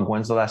random hug.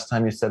 When's the last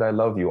time you said I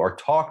love you? Or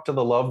talk to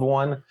the loved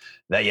one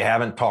that you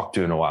haven't talked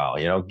to in a while.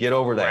 You know, get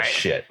over that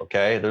shit,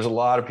 okay? There's a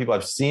lot of people.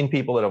 I've seen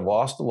people that have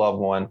lost a loved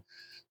one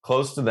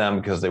close to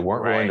them because they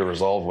weren't willing to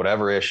resolve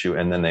whatever issue,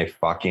 and then they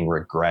fucking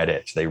regret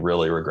it. They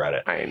really regret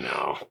it. I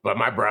know. But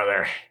my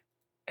brother,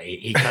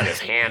 he cut his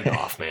hand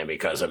off, man,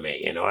 because of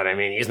me. You know what I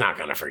mean? He's not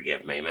going to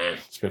forgive me, man.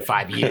 It's been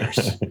 5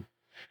 years.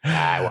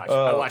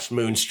 I watched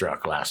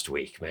Moonstruck last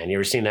week, man. You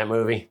ever seen that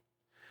movie?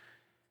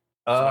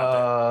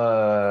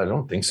 I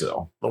don't think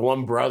so. The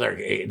one brother,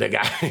 the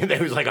guy,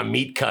 there was like a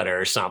meat cutter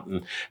or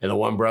something, and the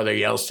one brother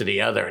yells to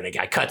the other, and the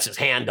guy cuts his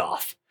hand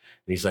off.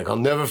 And he's like, "I'll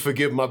never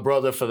forgive my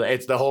brother for that."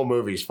 It's the whole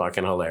movie's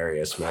fucking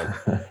hilarious, man.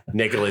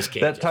 Nicolas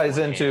Cage. That ties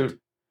into,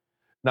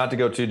 not to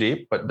go too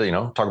deep, but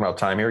talking about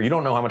time here. You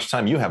don't know how much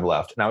time you have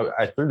left. Now,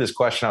 I threw this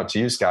question out to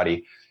you,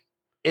 Scotty.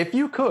 If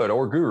you could,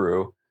 or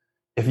Guru,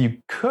 if you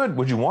could,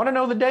 would you want to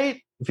know the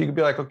date? If you could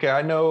be like, okay,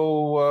 I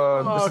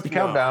know this is the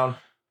countdown.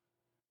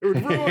 It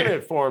would ruin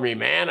it for me,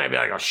 man. I'd be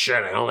like, oh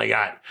shit, I only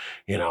got,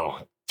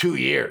 2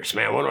 years,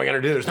 man. What am I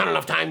going to do? There's not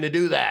enough time to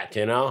do that,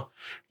 I'd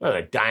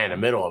like die in the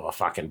middle of a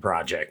fucking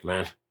project,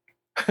 man.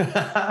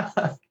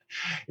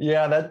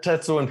 Yeah,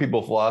 that's when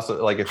people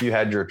philosophize. Like, if you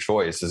had your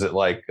choice, is it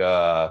like,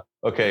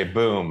 okay,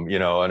 boom,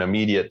 an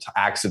immediate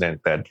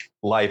accident that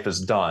life is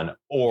done?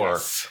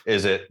 Or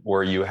is it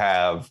where you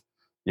have,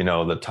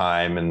 the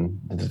time and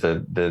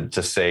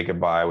to say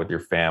goodbye with your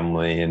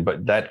family?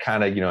 But that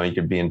kind of, you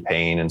could be in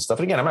pain and stuff.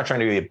 And again, I'm not trying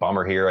to be a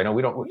bummer here. I know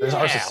we don't, there's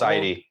our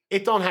society. Well,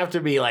 it don't have to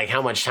be like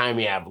how much time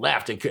you have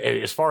left.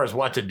 As far as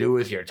what to do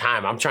with your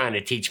time, I'm trying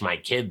to teach my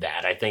kid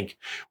that. I think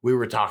we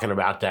were talking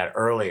about that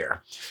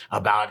earlier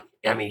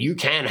you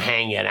can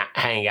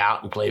hang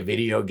out and play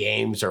video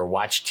games or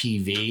watch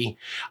TV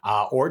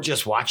or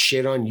just watch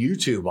shit on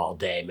YouTube all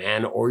day,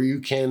 man. Or you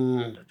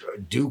can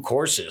do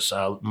courses.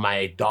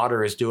 My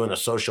daughter is doing a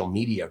social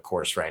media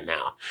course right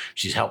now.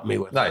 She's helping me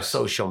with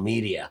social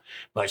media,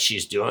 but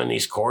she's doing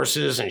these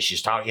courses and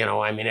she's talking,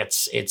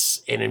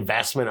 it's an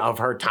investment of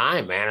her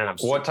time, man. And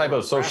what type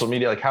of social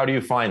media? Like, how do you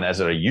find that?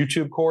 Is it a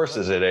YouTube course?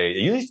 Is it it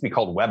used to be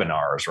called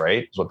webinars,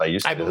 right? Is what they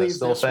used to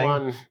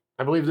be.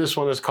 I believe this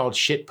one is called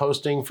Shit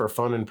Posting for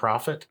Fun and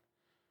Profit.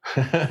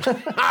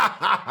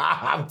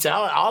 I'm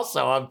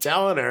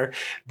telling her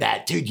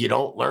that, dude, you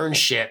don't learn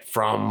shit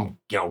from,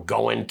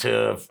 going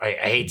to, I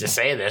hate to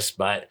say this,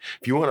 but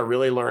if you want to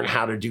really learn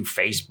how to do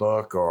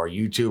Facebook or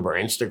YouTube or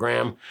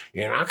Instagram,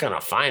 you're not going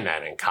to find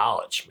that in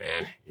college,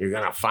 man. You're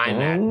going to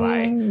find that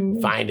by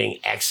finding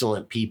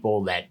excellent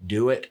people that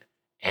do it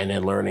and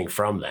then learning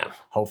from them.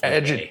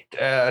 Hopefully.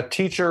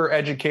 Teacher,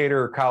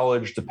 educator,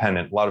 college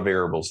dependent. A lot of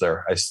variables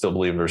there. I still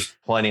believe there's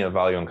plenty of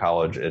value in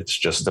college. It's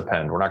just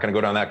depend. We're not going to go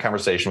down that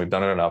conversation. We've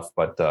done it enough,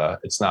 but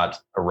it's not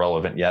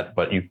irrelevant yet.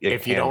 But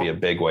it can be a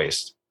big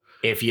waste.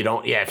 If you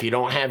don't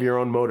have your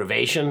own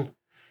motivation,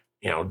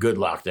 good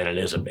luck. Then it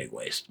is a big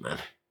waste, man.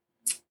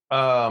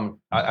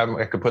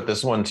 I could put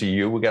this one to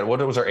you. We got, what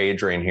was our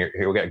age range here?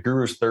 We got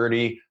Guru's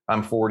 30.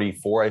 I'm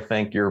 44. I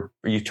think you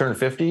turned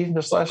 50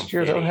 this last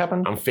year. Is that what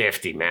happened? I'm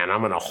 50, man.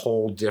 I'm in a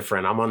whole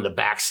different, I'm on the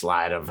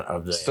backslide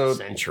of the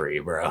century,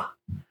 bro.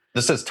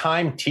 This says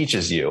time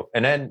teaches you.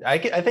 And then I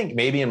think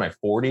maybe in my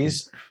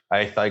 40s,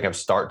 I think I've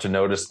started to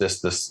notice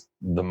this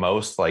the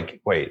most.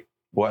 Like, wait,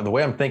 the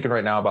way I'm thinking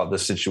right now about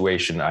this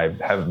situation,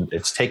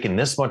 it's taken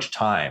this much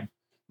time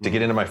to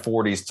get into my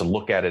 40s to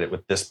look at it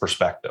with this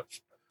perspective.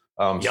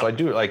 So I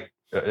do like,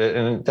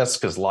 and that's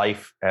because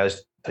life,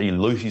 as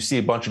you see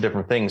a bunch of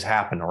different things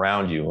happen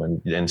around you,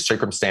 and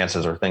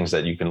circumstances are things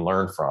that you can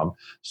learn from.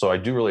 So I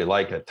do really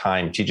like that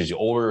time teaches you.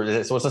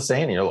 Older, so what's the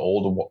saying? The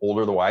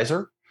older the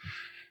wiser.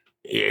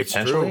 It's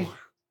true.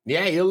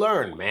 Yeah, you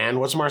learn, man.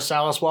 What's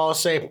Marcellus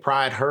Wallace say?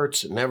 Pride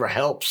hurts. It never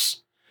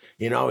helps.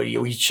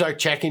 You start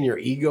checking your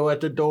ego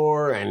at the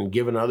door and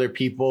giving other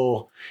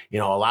people, a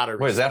lot of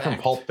respect. Wait, is that from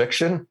Pulp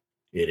Fiction?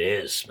 It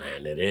is,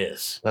 man. It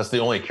is. That's the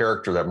only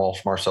character that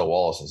Marcel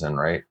Wallace is in,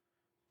 right?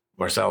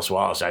 Marcellus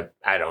Wallace.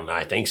 I don't know.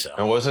 I think so.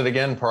 And was it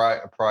again?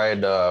 Pride.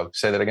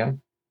 Say that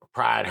again.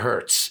 Pride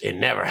hurts. It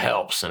never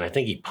helps. And I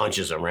think he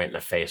punches him right in the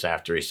face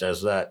after he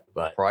says that.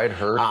 But pride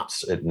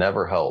hurts. It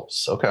never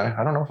helps. Okay.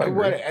 I don't know if I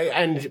agree.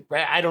 And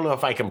I don't know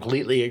if I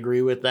completely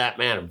agree with that,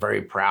 man. I'm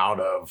very proud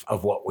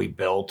of what we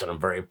built.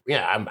 And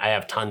I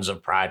have tons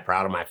of pride,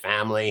 proud of my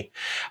family.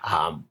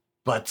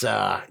 But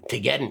to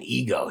get an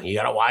ego, you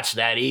got to watch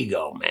that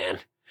ego, man.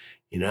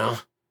 Yeah.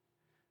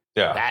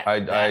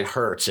 That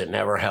hurts. It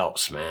never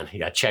helps, man. You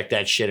got to check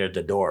that shit at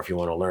the door if you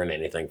want to learn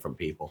anything from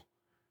people.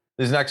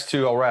 These next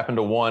two, I'll wrap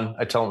into one.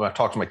 I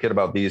talk to my kid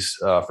about these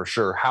for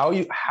sure.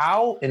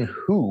 How and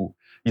who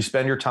you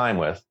spend your time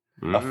with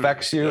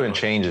affects you and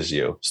changes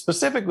you.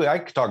 Specifically, I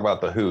could talk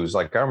about the who's.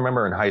 Like, I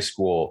remember in high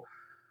school,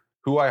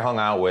 who I hung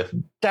out with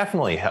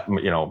definitely,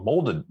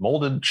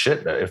 molded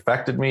shit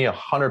affected me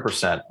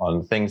 100%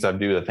 on things I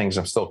do, the things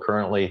I'm still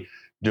currently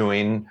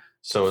doing.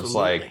 So Absolutely. It's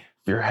like,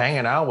 if you're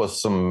hanging out with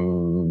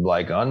some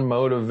like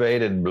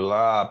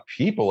unmotivated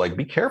people, like,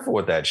 be careful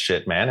with that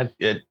shit, man.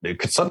 It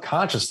could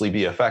subconsciously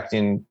be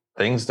affecting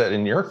things that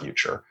in your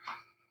future.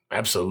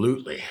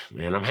 Absolutely,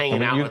 man. I'm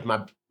hanging out with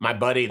my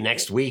buddy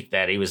next week.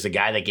 That he was the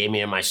guy that gave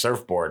me my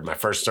surfboard, my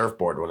first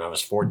surfboard when I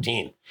was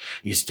 14.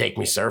 He used to take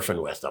me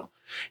surfing with him.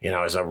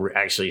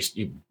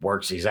 He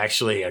works. He's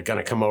actually going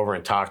to come over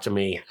and talk to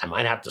me. I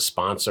might have to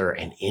sponsor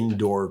an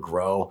indoor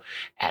grow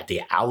at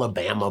the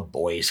Alabama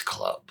Boys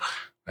Club.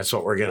 That's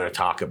what we're going to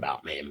talk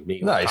about, man. We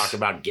Nice. talk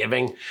about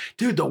giving.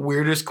 Dude, the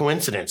weirdest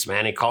coincidence,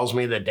 man. He calls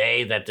me the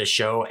day that the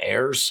show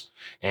airs.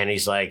 And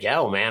he's like,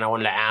 "Oh, man, I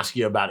wanted to ask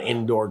you about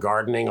indoor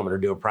gardening. I'm going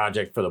to do a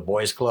project for the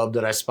boys club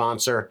that I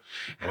sponsor."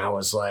 And I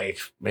was like,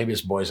 maybe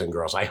it's boys and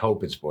girls. I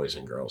hope it's boys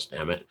and girls,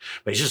 damn it.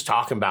 But he's just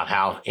talking about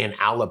how in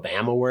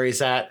Alabama, where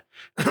he's at,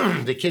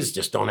 the kids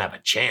just don't have a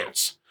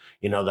chance.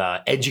 You know,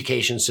 the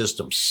education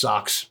system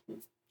sucks.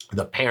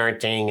 The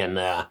parenting and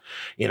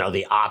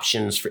the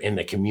options in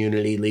the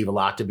community leave a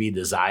lot to be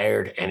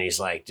desired. And he's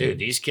like, dude,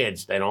 these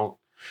kids, they don't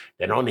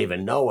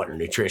even know what a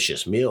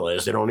nutritious meal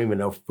is. They don't even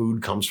know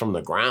food comes from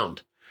the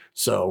ground.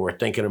 So we're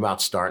thinking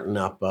about starting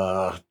up.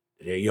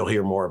 You'll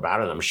hear more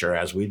about it, I'm sure,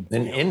 as we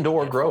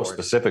indoor grow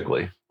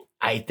specifically.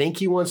 I think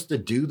he wants to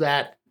do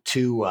that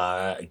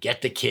to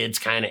get the kids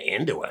kind of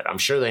into it. I'm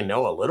sure they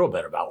know a little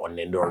bit about what an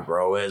indoor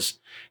grow is.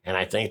 And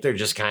I think they're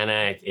just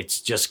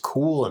it's just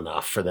cool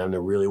enough for them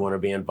to really want to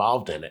be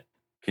involved in it.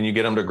 Can you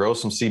get them to grow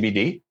some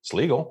CBD? It's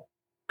legal.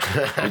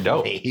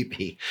 Dope.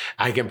 Maybe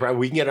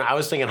we can get. I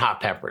was thinking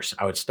hot peppers.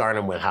 I would start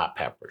them with hot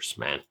peppers,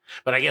 man.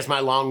 But I guess my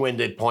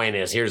long-winded point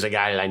is, here's a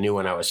guy that I knew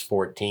when I was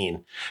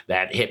 14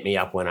 that hit me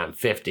up when I'm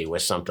 50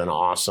 with something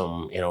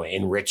awesome,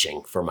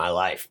 enriching for my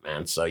life,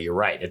 man. So you're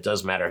right. It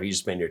does matter who you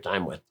spend your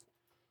time with.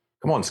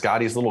 Come on,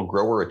 Scotty's little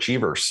grower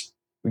achievers.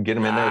 We get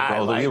them in there.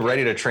 They'll be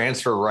ready to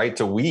transfer right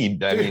to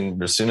weed. I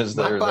mean, as soon as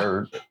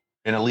they're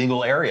in a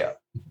legal area.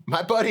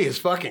 My buddy is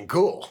fucking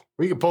cool.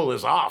 We can pull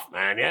this off,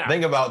 man. Yeah.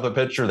 Think about the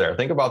picture there.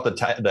 Think about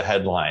the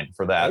headline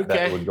for that. Okay.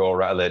 That would go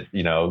around that,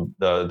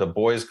 the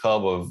boys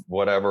club of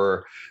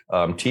whatever,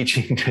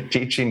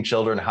 teaching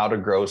children how to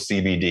grow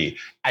CBD.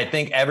 I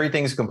think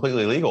everything's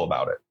completely legal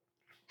about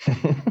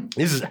it.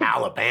 This is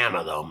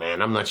Alabama though,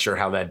 man. I'm not sure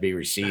how that'd be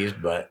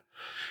received, but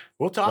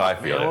we'll talk. I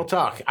feel it. We'll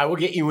talk. I will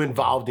get you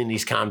involved in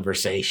these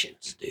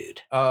conversations,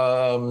 dude.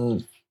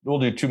 We'll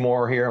do two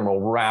more here and we'll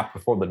wrap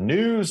before the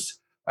news.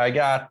 I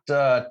got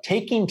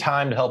taking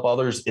time to help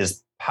others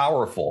is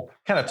powerful.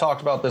 Kind of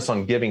talked about this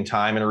on Giving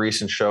Time in a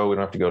recent show. We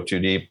don't have to go too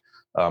deep,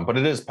 but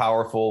it is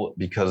powerful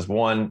because,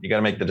 one, you got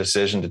to make the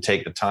decision to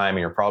take the time, and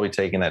you're probably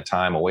taking that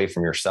time away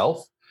from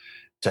yourself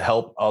to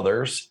help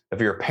others. If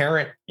you're a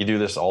parent, you do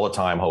this all the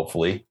time,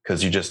 hopefully,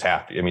 because you just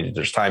have to. I mean,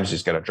 there's times you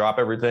just got to drop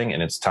everything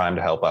and it's time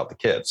to help out the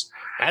kids.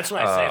 That's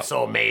why I say it's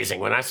so amazing.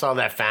 When I saw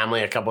that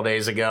family a couple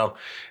days ago,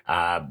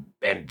 and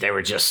they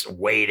were just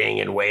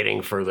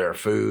waiting for their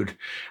food,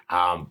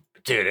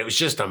 dude, it was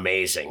just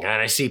amazing. And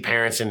I see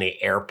parents in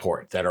the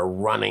airport that are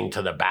running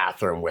to the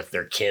bathroom with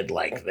their kid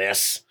like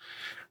this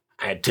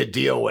to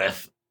deal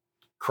with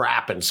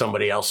crap in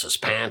somebody else's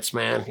pants,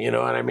 man. You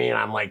know what I mean?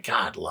 I'm like,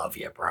 God love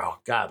you, bro.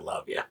 God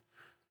love you.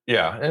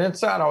 Yeah. And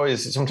it's not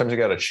always, sometimes you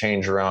got to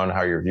change around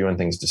how you're viewing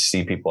things to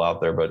see people out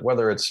there. But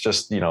whether it's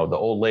just, the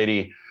old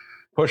lady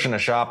pushing a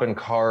shopping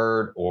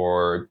cart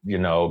or,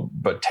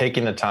 but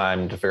taking the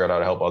time to figure out how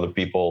to help other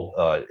people,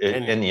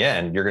 in the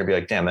end, you're going to be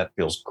like, damn, that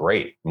feels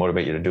great.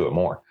 Motivate you to do it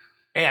more.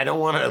 Hey, I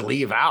don't want to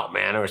leave out,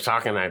 man. I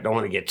don't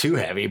want to get too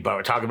heavy, but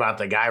we're talking about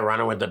the guy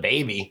running with the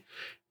baby.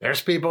 There's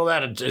people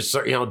that just,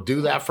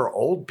 do that for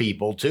old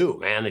people too,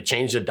 man. They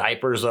change the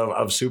diapers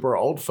of super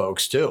old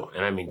folks too.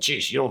 And I mean,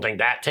 geez, you don't think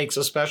that takes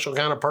a special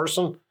kind of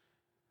person?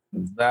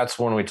 That's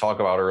when we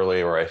talk about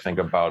earlier where I think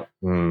about,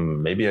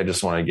 maybe I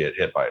just want to get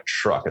hit by a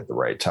truck at the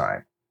right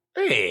time.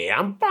 Hey,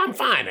 I'm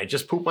fine. I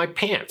just pooped my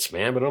pants,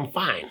 man, but I'm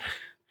fine.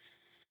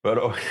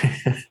 But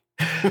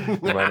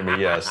reminded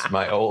me, yes,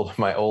 my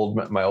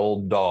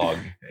old dog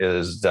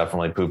is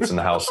definitely poops in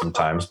the house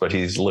sometimes, but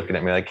he's looking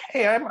at me like,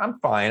 hey, I'm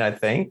fine. I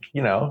think,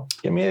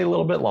 give me a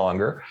little bit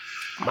longer.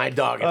 My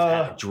dog has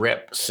had a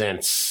drip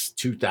since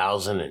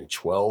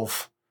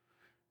 2012.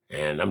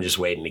 And I'm just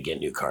waiting to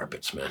get new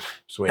carpets, man.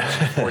 Just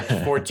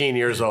waiting. 14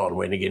 years old,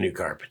 waiting to get new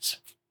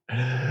carpets.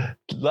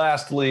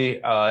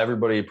 Lastly,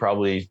 everybody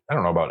probably, I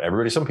don't know about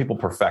everybody, some people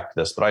perfect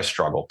this, but I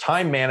struggle.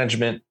 Time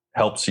management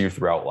helps you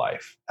throughout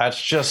life.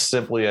 That's just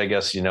simply, I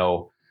guess,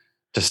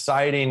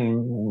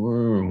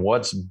 deciding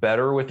what's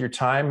better with your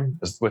time,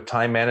 with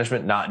time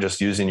management, not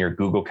just using your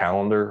Google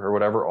Calendar or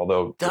whatever,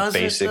 although Does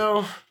basic. It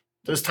though?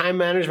 Does time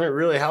management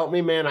really help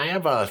me, man? I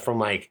have from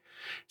like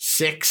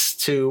 6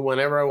 to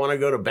whenever I want to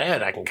go to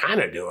bed, I can kind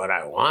of do what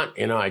I want.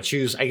 I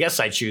choose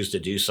to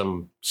do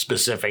some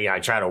specific. I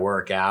try to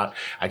work out.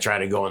 I try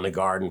to go in the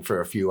garden for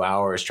a few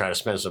hours, try to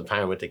spend some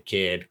time with the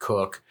kid,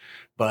 cook.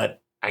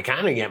 But I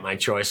kind of get my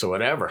choice of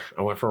whatever.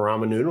 I went for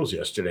ramen noodles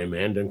yesterday,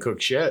 man. Didn't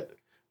cook shit.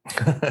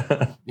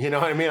 You know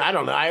what I mean? I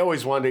don't know. I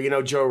always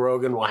wonder, Joe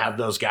Rogan will have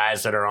those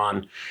guys that are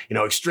on,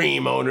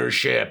 extreme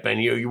ownership,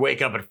 and you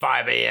wake up at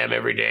 5 a.m.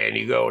 every day and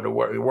you go to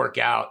work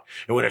out.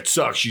 And when it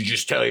sucks, you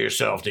just tell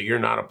yourself that you're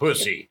not a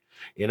pussy,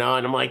 and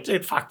I'm like,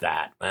 dude, fuck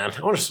that, man.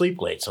 I want to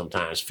sleep late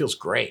sometimes. It feels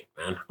great,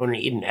 man. I want to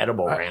eat an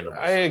edible randomly.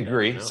 I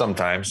agree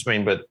sometimes. I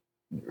mean, but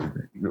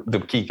the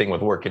key thing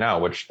with working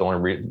out, which the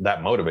only that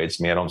motivates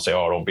me, I don't say,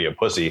 oh, don't be a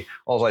pussy.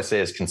 All I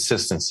say is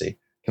consistency.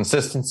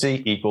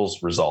 Consistency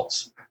equals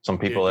results. Some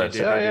people that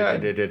say,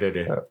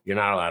 you're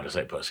not allowed to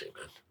say pussy,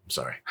 man.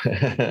 Sorry.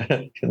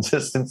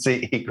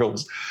 Consistency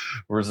equals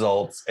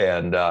results.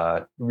 And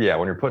when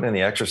you're putting in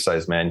the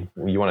exercise, man,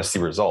 you want to see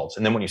results.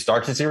 And then when you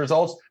start to see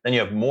results, then you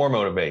have more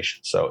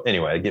motivation. So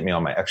anyway, get me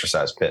on my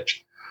exercise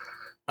pitch.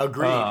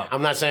 Agreed.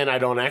 I'm not saying I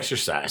don't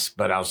exercise,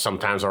 but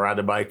sometimes I'll ride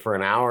the bike for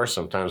an hour.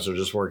 Sometimes I'll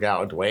just work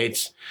out with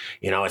weights.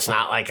 It's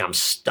not like I'm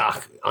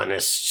stuck on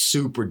this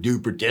super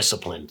duper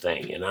discipline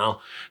thing,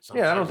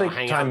 Sometimes I don't think I'll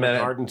hang time out in the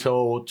garden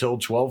till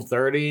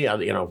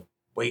 12:30.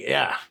 Wait,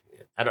 yeah.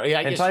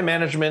 I guess time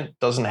management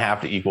doesn't have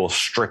to equal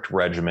strict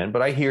regimen,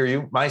 but I hear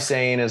you. My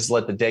saying is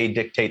let the day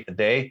dictate the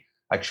day.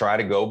 I try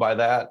to go by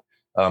that.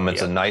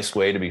 It's a nice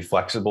way to be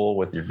flexible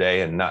with your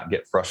day and not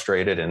get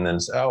frustrated and then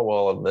say, oh,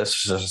 well,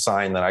 this is a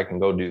sign that I can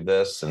go do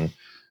this. And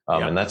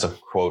that's a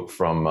quote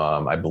from,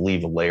 I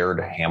believe,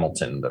 Laird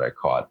Hamilton that I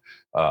caught.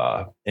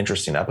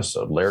 Interesting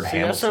episode. Laird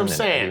Hamilton. That's what I'm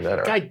saying.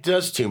 The guy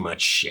does too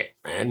much shit,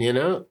 man,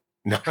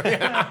 No,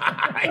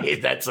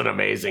 that's an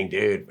amazing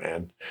dude,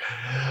 man.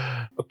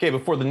 Okay,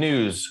 before the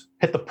news,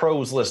 hit the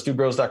pros list,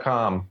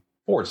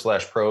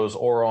 dudebros.com/pros,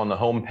 or on the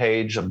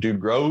homepage of Dude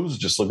Grows.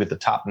 Just look at the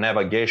top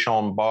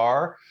navigation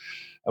bar.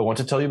 I want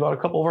to tell you about a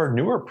couple of our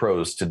newer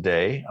pros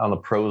today on the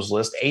pros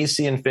list.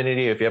 AC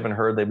Infinity, if you haven't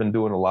heard, they've been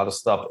doing a lot of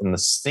stuff in the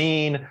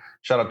scene.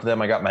 Shout out to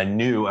them. I got my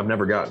new, I've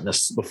never gotten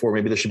this before.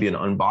 Maybe this should be an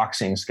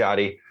unboxing,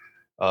 Scotty.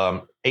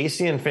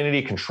 AC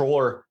Infinity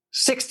Controller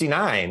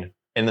 69.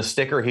 And the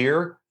sticker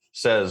here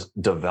says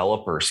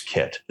developer's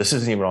kit. This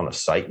isn't even on the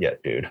site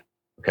yet, dude.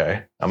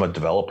 Okay. I'm a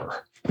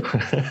developer. Do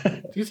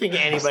you think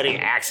anybody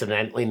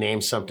accidentally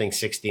named something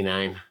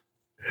 69?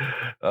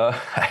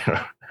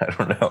 I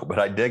don't know, but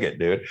I dig it,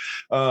 dude.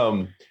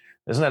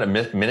 Isn't that a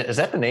minute? Is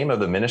that the name of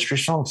the ministry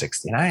song?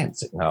 69?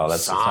 No,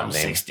 that's Psalm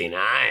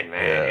 69, man.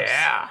 Yes.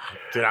 Yeah.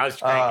 Dude, I was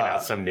cranking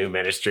out some new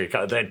ministry.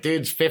 That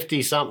dude's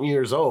 50 something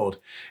years old,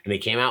 and he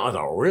came out with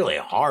a really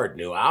hard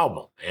new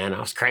album. And I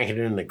was cranking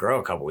it in the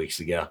grow a couple weeks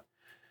ago.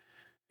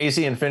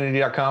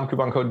 ACinfinity.com,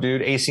 coupon code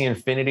DUDE, AC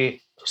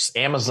Infinity,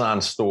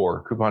 Amazon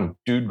store, coupon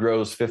DUDE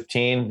grows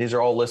 15. These are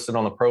all listed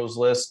on the pros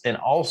list. And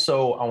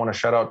also, I want to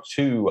shout out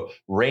to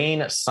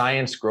Rain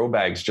Science Grow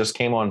Bags, just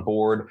came on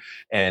board.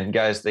 And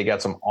guys, they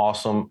got some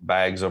awesome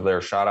bags over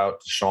there. Shout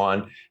out to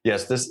Sean.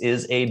 Yes, this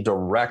is a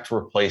direct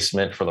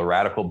replacement for the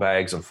Radical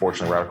bags.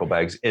 Unfortunately, Radical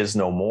bags is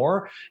no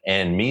more.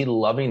 And me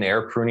loving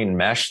air pruning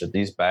mesh that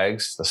these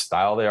bags, the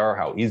style they are,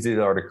 how easy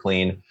they are to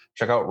clean.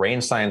 Check out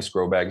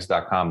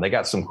rainsciencegrowbags.com. They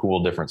got some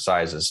cool different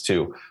sizes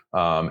too.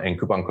 And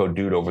coupon code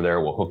DUDE over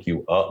there will hook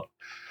you up.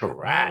 All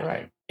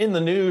right. In the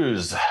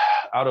news,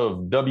 out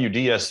of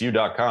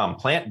WDSU.com,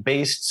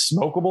 plant-based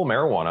smokable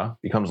marijuana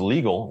becomes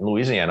legal in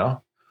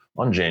Louisiana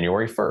on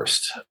January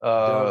 1st.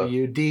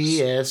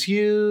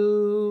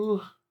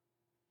 WDSU.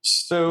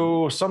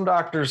 So some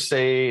doctors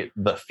say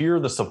the fear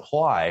the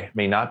supply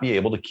may not be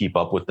able to keep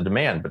up with the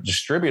demand, but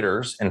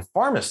distributors and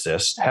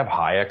pharmacists have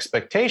high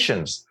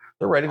expectations.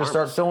 They're ready to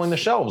start filling the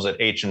shelves at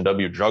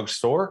H&W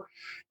drugstore.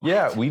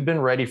 Yeah, we've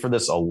been ready for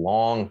this a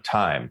long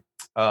time.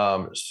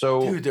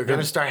 Dude, they're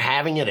going to start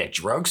having it at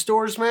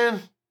drugstores,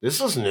 man?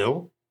 This is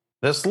new.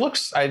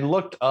 I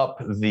looked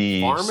up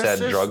the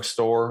said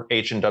drugstore,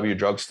 H&W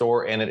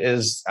drugstore, and it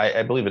is,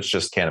 I believe it's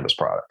just cannabis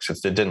products.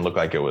 It didn't look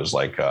like it was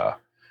like,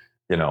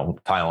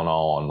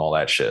 Tylenol and all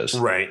that shiz.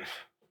 Right.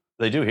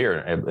 They do here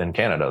in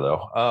Canada,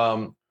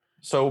 though.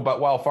 But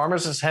while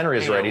Pharmacist Henry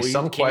is ready,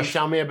 can you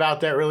tell me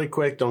about that really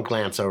quick? Don't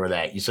glance over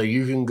that. So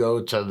you can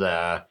go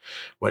to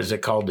what is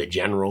it called? The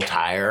General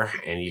Tire,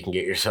 and you can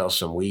get yourself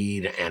some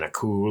weed and a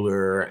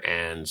cooler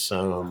and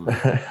some,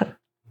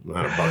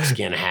 not a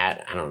buckskin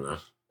hat. I don't know.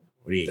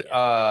 What do you get?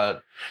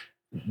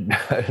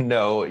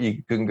 No,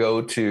 you can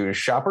go to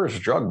Shoppers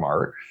Drug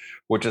Mart,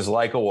 which is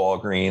like a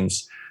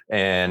Walgreens,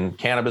 and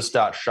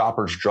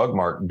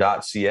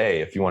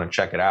cannabis.shoppersdrugmart.ca if you want to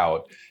check it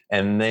out.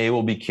 And they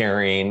will be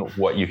carrying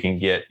what you can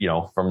get,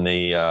 from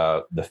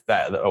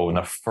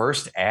the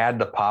first ad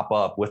to pop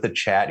up with a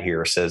chat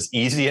here says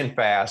easy and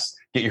fast.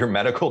 Get your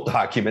medical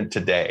document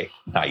today.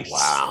 Nice.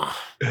 Wow.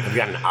 I've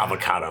got an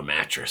avocado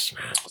mattress,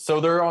 man. So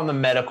they're on the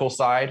medical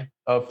side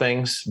of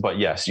things, but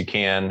yes, you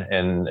can.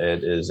 And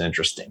it is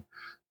interesting.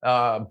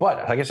 But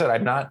like I said,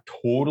 I'm not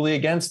totally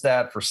against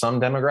that for some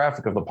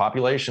demographic of the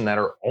population that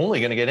are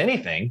only going to get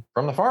anything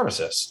from the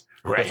pharmacist.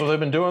 Right. That's what they've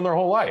been doing their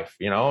whole life,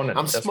 And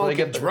I'm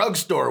smoking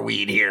drugstore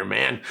weed here,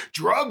 man.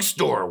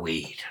 Drugstore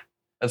weed.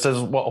 It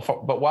says,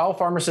 but while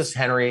Pharmacist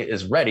Henry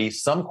is ready,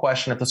 some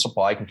question if the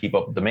supply can keep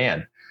up with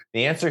demand.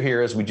 The answer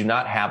here is we do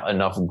not have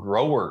enough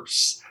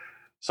growers.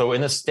 So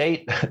in the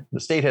state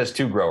has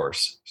two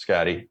growers,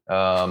 Scotty.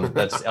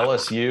 That's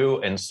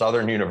LSU and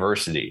Southern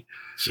University.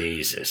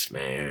 Jesus,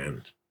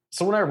 man.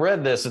 So when I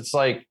read this, it's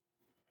like,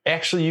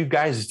 actually, you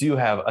guys do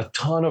have a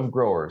ton of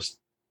growers.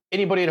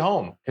 Anybody at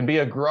home can be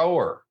a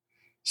grower.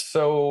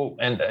 So,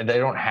 and they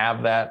don't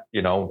have that,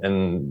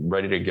 and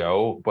ready to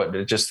go, but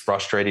it's just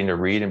frustrating to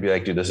read and be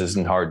like, dude, this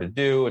isn't hard to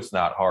do. It's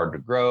not hard to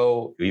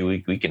grow.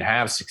 We can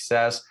have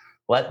success.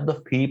 Let the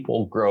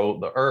people grow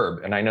the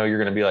herb. And I know you're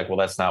going to be like, well,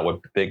 that's not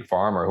what the big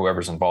farm or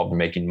whoever's involved in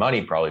making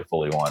money probably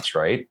fully wants,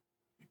 right?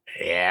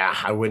 Yeah,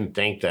 I wouldn't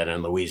think that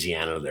in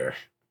Louisiana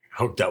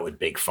hooked up with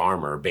Big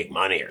Pharma or Big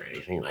Money or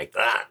anything like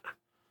that.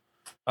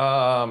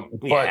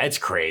 But Yeah, it's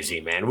crazy,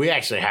 man. We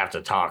actually have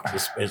to talk.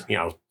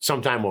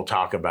 Sometime we'll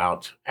talk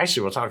about it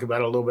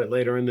a little bit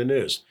later in the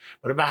news,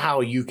 but about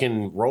how you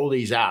can roll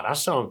these out. I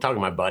was talking to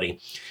my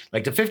buddy,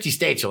 like the 50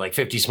 states are like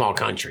 50 small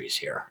countries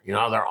here.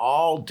 They're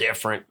all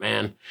different,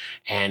 man.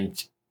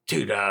 And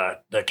dude,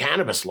 the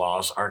cannabis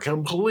laws are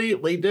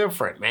completely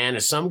different, man.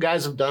 And some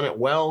guys have done it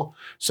well.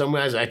 Some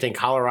guys, I think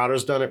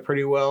Colorado's done it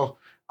pretty well.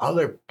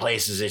 Other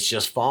places, it's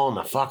just falling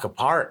the fuck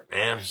apart,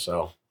 man.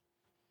 So.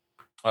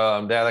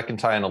 Dad, I can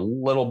tie in a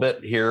little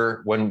bit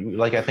here.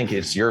 I think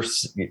it's a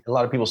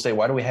lot of people say,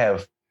 why do we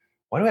have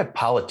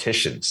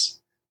politicians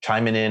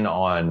chiming in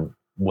on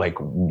like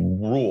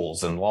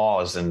rules and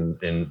laws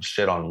and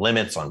shit on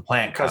limits on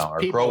plant count or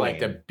people growing?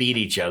 Like to beat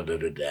each other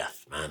to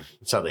death, man.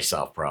 That's how they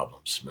solve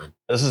problems, man.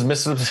 This is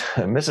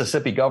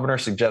Mississippi governor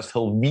suggests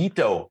he'll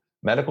veto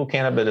medical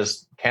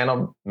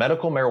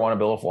marijuana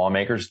bill if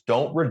lawmakers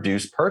don't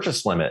reduce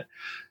purchase limit.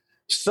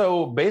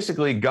 So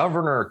basically,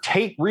 Governor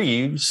Tate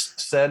Reeves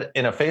said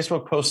in a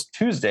Facebook post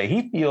Tuesday,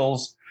 he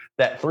feels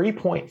that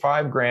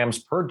 3.5 grams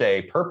per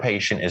day per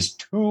patient is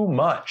too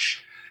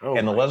much.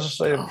 And the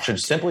legislature should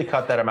simply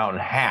cut that amount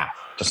in half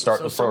to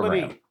start the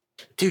program.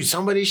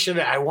 Somebody should.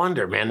 I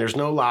wonder, man. There's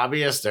no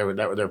lobbyists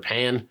they're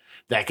paying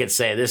that could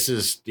say this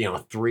is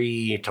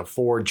 3 to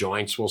 4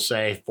 joints. We'll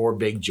say 4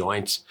 big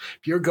joints.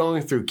 If you're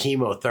going through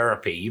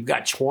chemotherapy, you've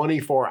got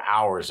 24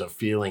 hours of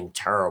feeling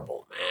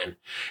terrible, man.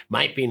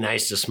 Might be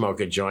nice to smoke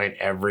a joint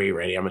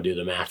ready. I'm gonna do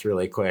the math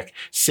really quick.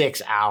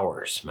 6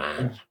 hours,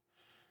 man.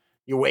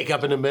 You wake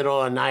up in the middle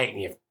of the night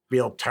and you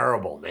feel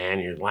terrible, man.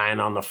 You're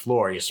lying on the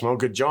floor. You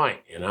smoke a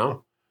joint,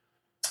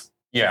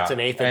 Yeah, it's an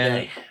eighth a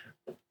day.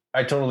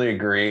 I totally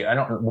agree. I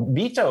don't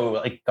veto,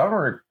 like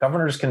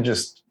governors can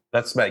just.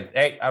 That's like,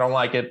 hey, I don't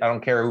like it. I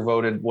don't care who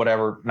voted,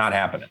 whatever, not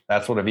happening.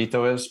 That's what a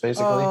veto is,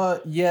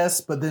 basically?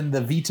 Yes, but then the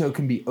veto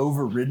can be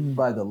overridden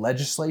by the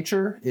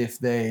legislature if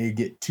they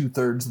get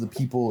 2/3 of the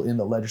people in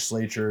the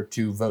legislature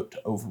to vote to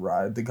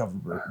override the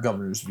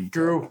governor's veto.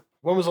 Drew,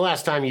 when was the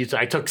last time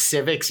I took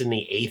civics in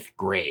the 8th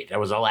grade? That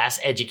was the last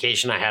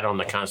education I had on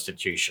the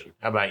Constitution.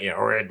 How about you?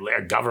 Or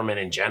government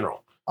in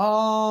general?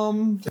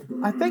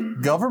 I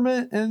think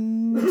government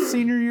in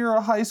senior year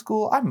of high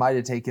school, I might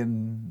have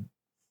taken...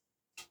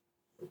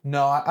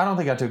 No, I don't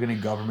think I took any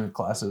government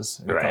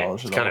classes in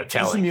college. It's kind of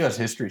telling. Some U.S.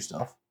 history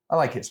stuff. I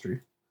like history.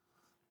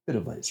 Bit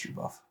of a history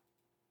buff.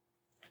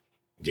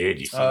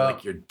 Dude, you seem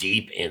like you're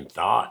deep in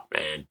thought,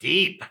 man.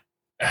 Deep.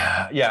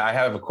 Yeah, I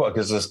have a quote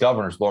because this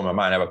governor's blowing my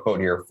mind. I have a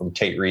quote here from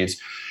Tate Reeves.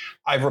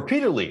 I've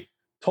repeatedly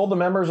told the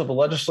members of the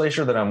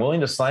legislature that I'm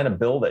willing to sign a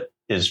bill that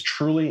is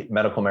truly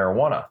medical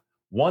marijuana,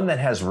 one that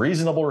has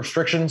reasonable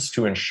restrictions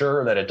to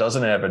ensure that it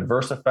doesn't have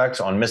adverse effects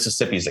on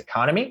Mississippi's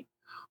economy,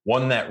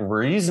 one that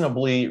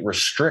reasonably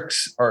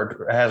restricts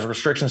or has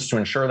restrictions to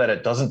ensure that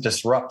it doesn't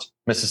disrupt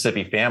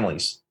Mississippi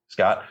families,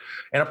 Scott,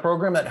 and a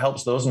program that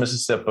helps those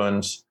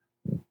Mississippians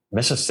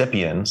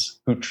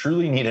who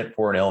truly need it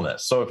for an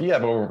illness. So if you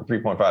have over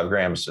 3.5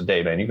 grams a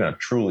day, man, you're going to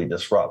truly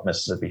disrupt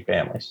Mississippi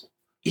families.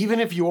 Even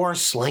if you're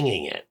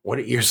slinging it,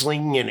 you're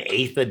slinging an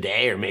 1/8 a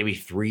day or maybe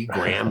 3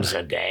 grams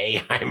a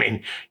day. I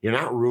mean, you're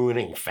not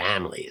ruining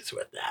families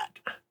with that.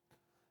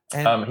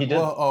 And, he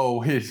did.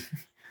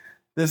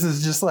 This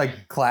is just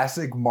like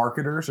classic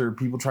marketers or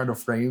people trying to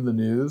frame the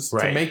news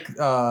to make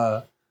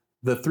the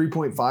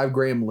 3.5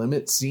 gram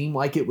limit seem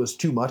like it was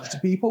too much to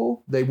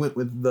people. They went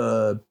with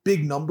the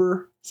big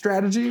number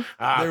strategy.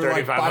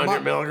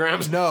 3,500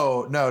 milligrams?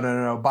 No.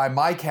 By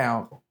my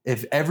count,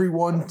 if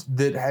everyone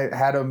that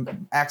had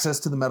access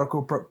to the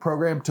medical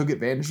program took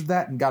advantage of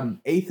that and got an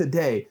 1/8 a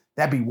day,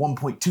 that'd be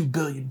 1.2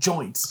 billion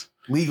joints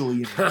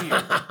legally in a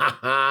year.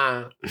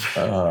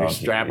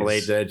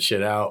 Extrapolate that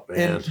shit out,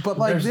 man. But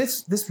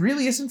this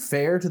really isn't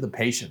fair to the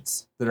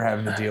patients that are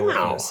having to deal with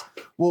this.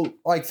 Well,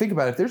 think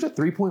about it. If there's a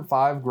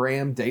 3.5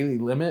 gram daily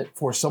limit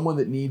for someone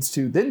that needs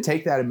to then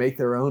take that and make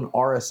their own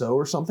RSO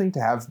or something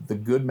to have the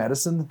good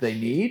medicine that they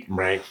need,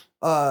 right?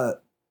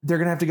 They're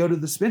going to have to go to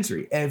the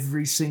dispensary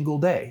every single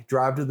day,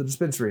 drive to the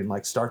dispensary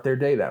and start their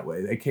day that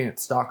way. They can't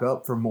stock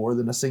up for more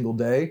than a single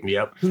day.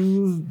 Yep.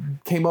 Who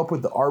came up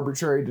with the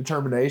arbitrary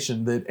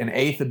determination that an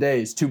 1/8 a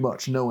day is too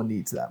much? No one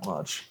needs that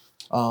much.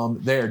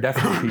 There are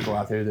definitely people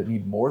out there that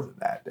need more than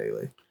that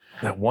daily.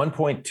 That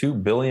 1.2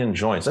 billion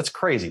joints. That's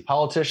crazy.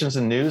 Politicians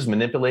and news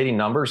manipulating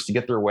numbers to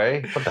get their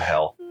way. What the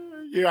hell?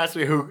 You asked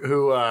me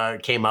who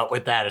came up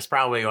with that. It's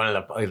probably one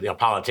of the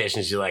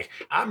politicians. You're like,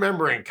 I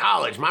remember in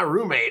college,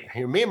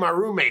 me and my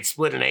roommate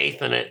split an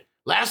 1/8 and it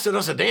lasted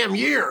us a damn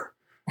year.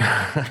 All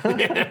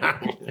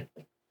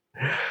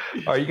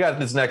right, you got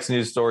this next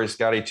news story,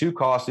 Scotty.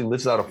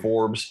 This is out of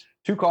Forbes.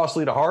 Too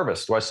costly to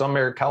harvest. Why some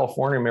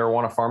California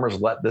marijuana farmers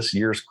let this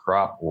year's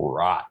crop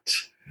rot.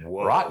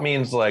 Whoa. Rot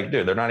means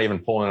they're not even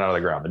pulling it out of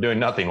the ground. They're doing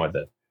nothing with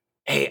it.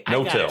 Hey, I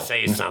gotta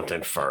say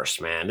something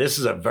first, man. This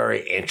is a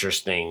very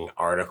interesting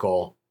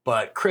article,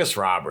 but Chris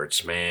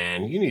Roberts,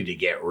 man, you need to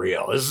get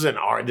real. This is the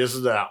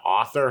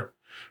author.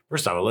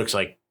 First off, it looks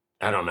like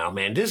I don't know,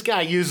 man. This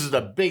guy uses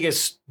the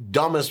biggest,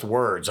 dumbest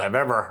words I've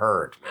ever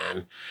heard,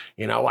 man.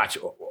 You know, watch.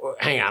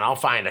 Hang on, I'll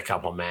find a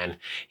couple, man.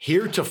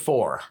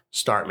 Heretofore,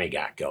 start me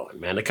got going,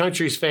 man. The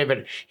country's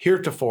favorite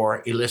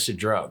heretofore illicit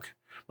drug.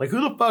 Like,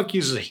 who the fuck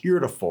uses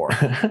heretofore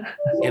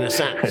in a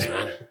sentence,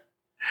 man?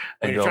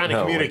 When you're trying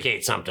to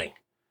communicate something.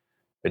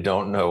 I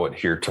don't know what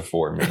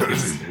heretofore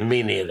means.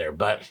 Me neither,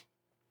 but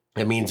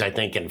it means, I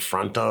think, in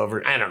front of,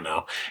 or I don't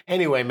know.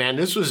 Anyway, man,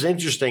 this was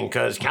interesting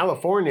because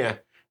California,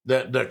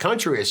 the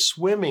country is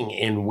swimming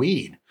in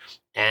weed.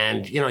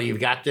 And, you know, you've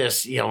got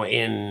this, you know,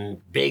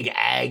 in big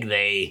ag,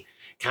 they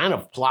kind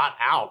of plot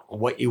out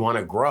what you want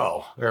to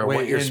grow or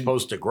what you're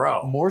supposed to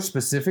grow. More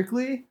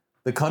specifically,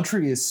 the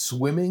country is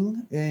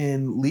swimming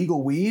in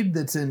legal weed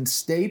that's in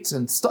states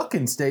and stuck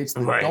in states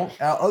that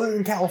don't, other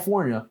than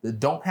California, that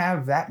don't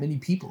have that many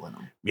people in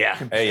them. Yeah.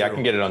 Hey, I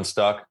can get it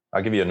unstuck.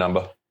 I'll give you a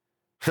number.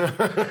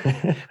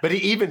 But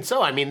even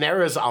so, I mean,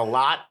 there is a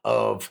lot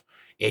of,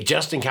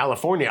 just in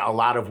California, a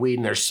lot of weed,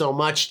 and there's so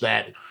much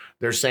that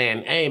they're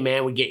saying, hey,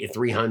 man, we get you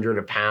 $300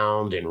 a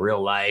pound in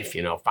real life,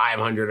 you know,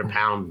 $500 a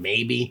pound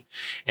maybe.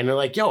 And they're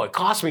like, yo, it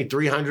cost me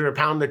 $300 a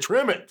pound to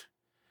trim it.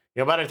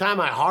 You know, by the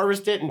time I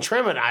harvest it and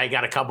trim it, I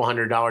got a couple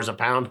 $100 a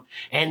pound.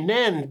 And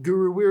then,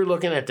 Guru, we were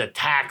looking at the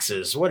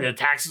taxes. What the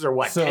taxes are?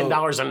 What,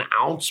 $10 an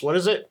ounce? What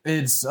is it?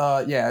 It's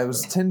it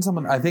was 10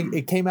 something. I think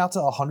it came out to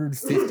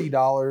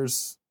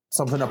 $150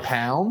 something a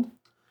pound.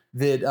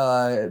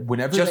 That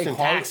whenever just in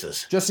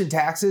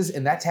taxes,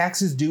 and that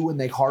tax is due when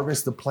they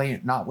harvest the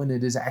plant, not when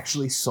it is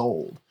actually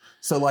sold.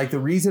 So, like, the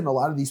reason a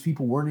lot of these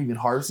people weren't even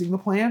harvesting the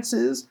plants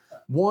is,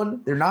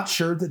 one, they're not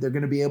sure that they're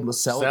going to be able to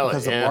sell it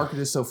because the market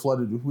is so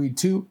flooded with weed.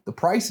 Two, the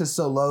price is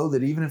so low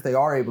that even if they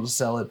are able to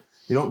sell it,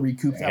 they don't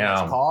recoup that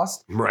much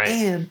cost. Right.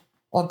 And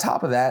on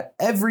top of that,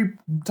 every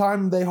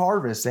time they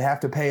harvest, they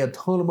have to pay a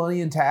ton of money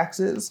in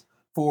taxes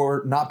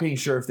for not being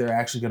sure if they're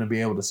actually going to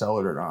be able to sell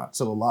it or not.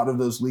 So a lot of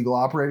those legal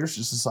operators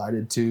just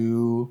decided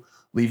to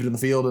leave it in the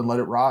field and let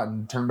it rot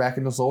and turn back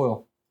into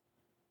soil.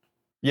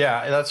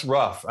 Yeah, that's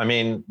rough. I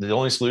mean, the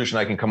only solution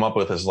I can come up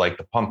with is like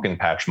the pumpkin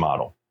patch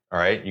model. All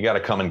right, you got to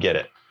come and get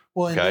it.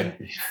 Well, okay.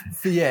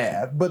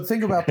 But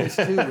think about this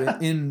too.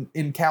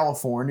 in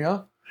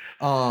California,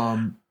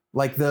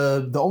 like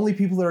the only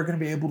people that are going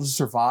to be able to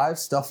survive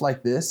stuff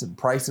like this and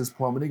prices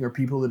plummeting are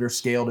people that are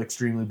scaled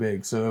extremely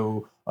big.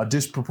 So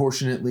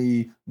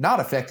disproportionately not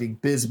affecting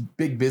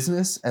big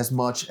business as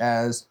much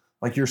as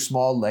like your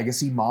small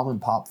legacy mom and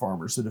pop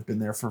farmers that have been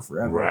there for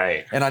forever.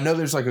 Right. And I know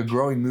there's like a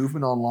growing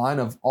movement online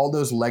of all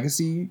those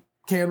legacy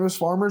cannabis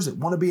farmers that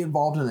want to be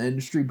involved in the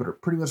industry but are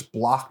pretty much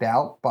blocked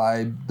out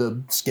by the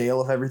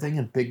scale of everything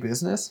in big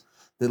business.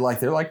 They're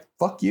like,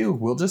 fuck you.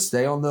 We'll just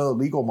stay on the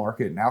legal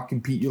market and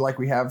outcompete you like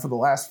we have for the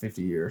last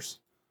 50 years.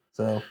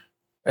 So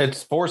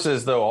it's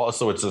forces, though,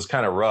 also it's just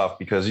kind of rough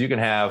because you can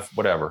have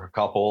whatever, a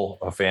couple,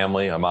 a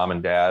family, a mom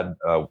and dad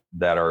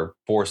that are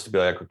forced to be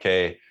like,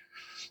 okay,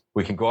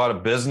 we can go out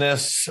of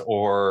business,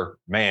 or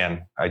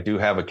man, I do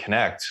have a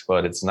connect,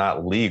 but it's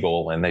not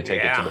legal. And they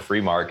take it to the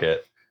free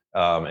market.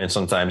 And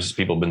sometimes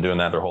people have been doing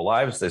that their whole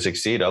lives. They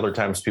succeed. Other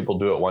times people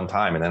do it one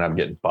time and then I'm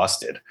getting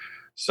busted.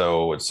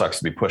 So it sucks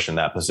to be pushed in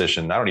that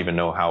position. I don't even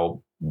know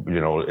how,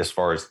 as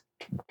far as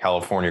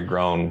California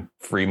grown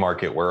free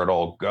market, where it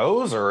all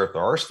goes, or if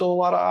there are still a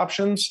lot of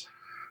options,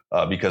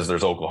 because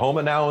there's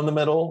Oklahoma now in the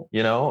middle,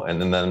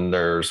 and then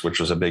there's, which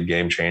was a big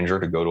game changer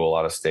to go to a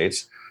lot of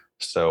states.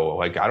 So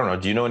like, I don't know.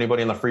 Do you know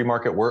anybody in the free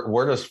market?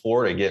 Where does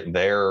Florida get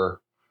their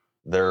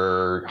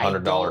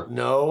 $100?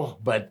 No,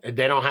 but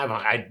they don't have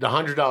the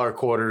 $100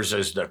 quarters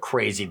is the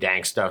crazy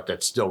dank stuff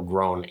that's still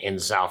grown in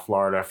South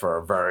Florida for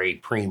a very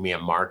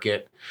premium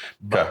market.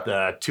 But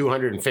the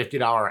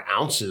 $250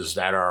 ounces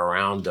that are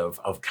around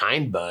of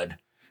kind bud,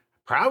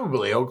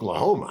 probably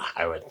Oklahoma,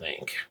 I would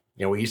think.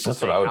 We used to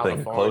that's what I would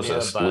think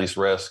closest, least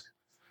risk.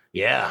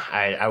 Yeah,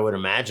 I would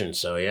imagine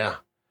so. Yeah.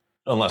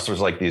 Unless there's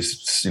like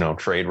these,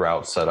 trade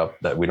routes set up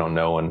that we don't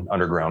know, and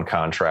underground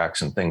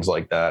contracts and things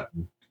like that.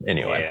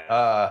 Anyway,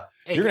 hey,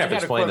 you're gonna have to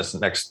explain this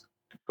next.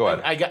 Go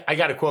ahead. I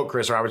got to quote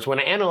Chris Roberts when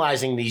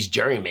analyzing these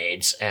jury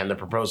maids and the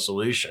proposed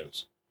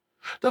solutions.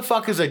 The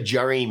fuck is a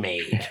jury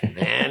maid,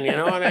 man? You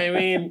know what I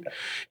mean?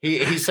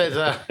 He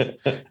says,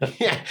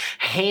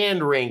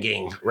 hand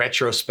wringing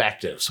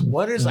retrospectives.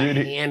 What is a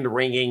hand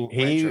wringing?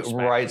 He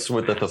writes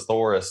with the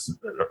thesaurus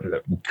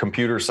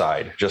computer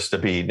side just to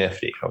be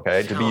nifty,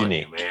 okay, to be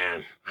unique.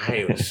 Man,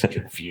 I was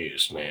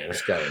confused, man.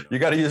 This guy. You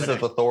got to use the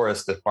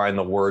thesaurus to find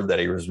the word that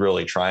he was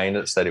really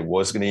said he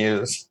was going to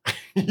use.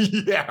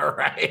 Yeah,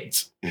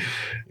 right.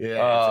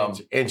 Yeah,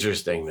 it's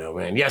interesting though,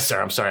 man. Yes,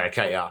 sir. I'm sorry I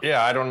cut you off.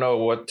 Yeah, I don't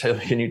know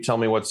can you tell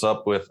me what's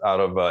up with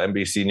out of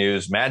NBC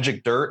News?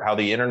 Magic Dirt, how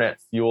the internet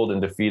fueled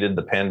and defeated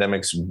the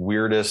pandemic's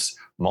weirdest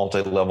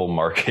multi-level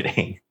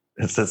marketing.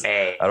 It says,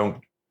 hey, I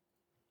don't.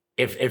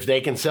 If they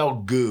can sell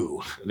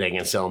goo, they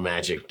can sell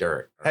Magic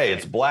Dirt. Right? Hey,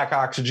 it's Black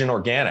Oxygen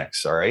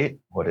Organics. All right,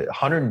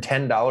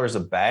 $110 a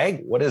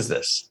bag? What is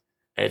this?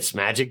 It's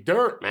Magic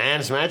Dirt, man.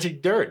 It's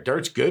Magic Dirt.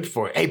 Dirt's good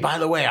for it. Hey, by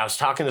the way, I was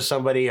talking to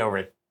somebody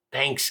over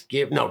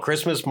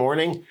Christmas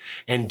morning,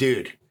 and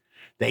dude,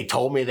 They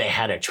told me they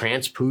had a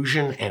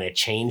transfusion and it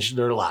changed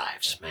their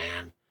lives,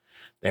 man.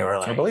 They were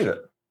like, I believe it.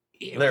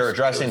 They're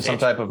addressing some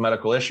type of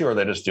medical issue, or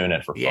they're just doing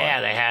it for fun?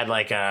 Yeah, they had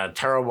like a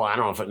terrible, I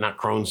don't know if it's not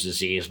Crohn's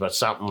disease, but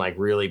something like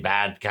really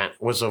bad.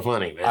 What's so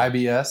funny, man?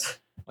 IBS.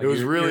 It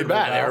was really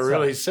bad. They were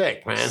really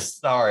sick, man.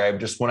 Sorry,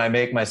 when I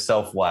make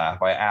myself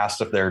laugh, I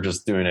asked if they're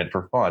just doing it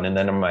for fun. And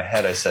then in my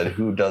head, I said,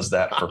 who does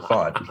that for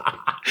fun?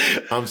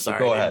 I'm sorry.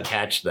 Go I ahead. didn't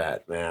catch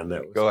that, man.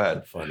 That was Go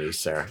ahead. Funny,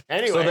 sir.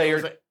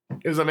 Anyway, So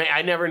it was amazing.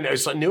 I never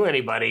knew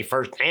anybody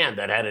firsthand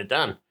that had it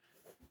done.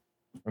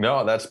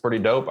 No, that's pretty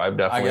dope. I've I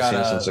definitely seen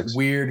got some a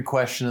weird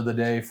question of the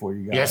day for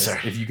you guys. Yes, sir.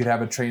 If you could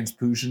have a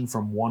transfusion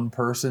from one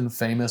person,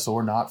 famous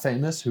or not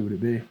famous, who would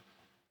it be?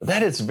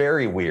 That is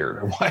very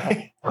weird.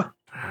 Why?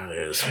 That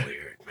is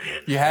weird,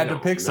 man. You had I to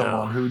don't pick know.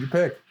 someone. Who would you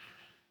pick?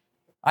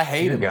 I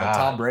hate Dear him, but God.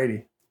 Tom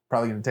Brady.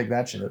 Probably going to take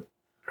that shit.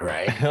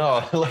 Right?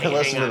 Oh, listen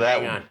hang to on.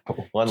 that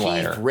one Keith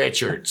liner.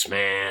 Richards,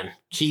 man.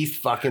 Keith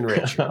fucking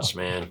Richards,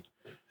 man.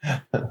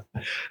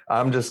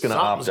 I'm just going to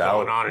Something's opt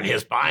going out. on in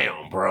his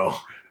biome, bro.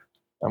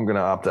 I'm going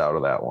to opt out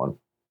of that one.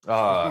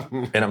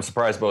 And I'm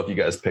surprised both you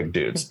guys picked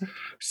dudes.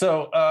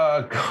 So,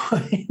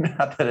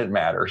 not that it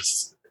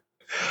matters.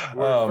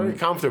 We're very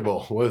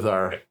comfortable with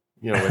our,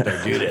 with our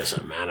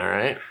dudism, man. All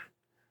right.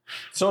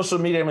 Social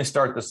media, let me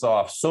start this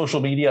off. Social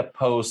media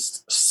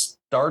posts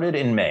started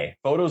in May.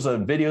 Photos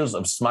and videos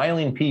of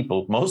smiling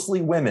people,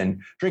 mostly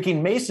women,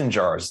 drinking mason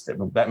jars,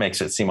 that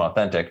makes it seem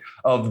authentic,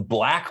 of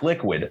black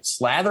liquid,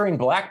 slathering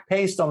black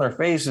paste on their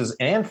faces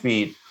and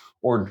feet,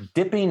 or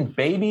dipping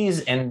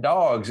babies and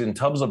dogs in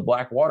tubs of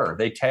black water.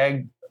 They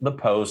tagged the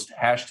post,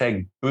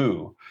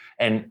 #boo,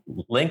 and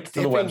linked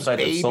to the website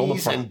that sold the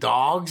babies and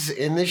dogs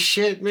in this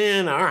shit,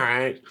 man. All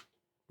right.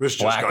 This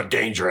just Black- got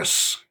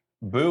dangerous.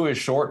 Boo is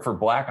short for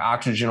Black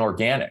Oxygen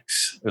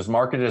Organics. It was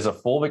marketed as a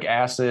fulvic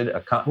acid.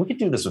 We could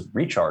do this with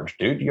Recharge,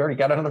 dude. You already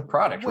got another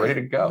product ready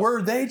to go.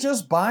 Were they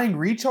just buying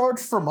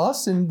Recharge from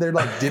us and they're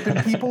like dipping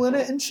people in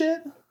it and shit?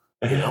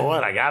 You know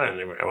what? I got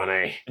it when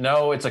I.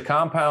 No, it's a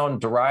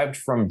compound derived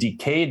from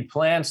decayed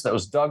plants that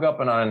was dug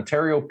up in an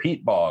Ontario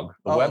peat bog.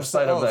 The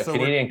website of the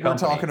Canadian we're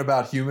company. talking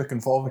about humic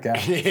and fulvic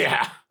acid.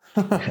 Yeah.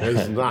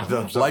 It's not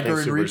something Liker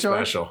and super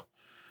Recharge? special.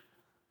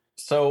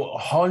 So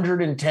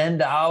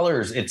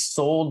 $110. It's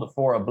sold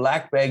for a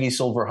black baggie,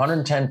 sold for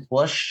 $110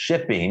 plus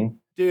shipping.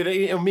 Dude,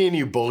 me and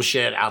you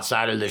bullshit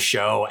outside of the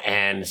show,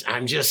 and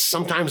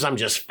sometimes I'm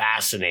just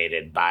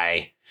fascinated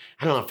by,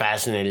 I don't know if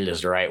fascinated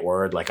is the right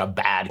word, like a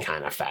bad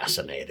kind of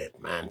fascinated,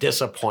 man.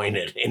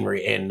 Disappointed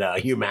in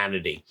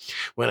humanity.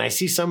 When I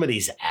see some of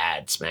these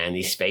ads, man,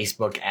 these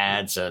Facebook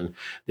ads, and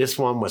this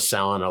one was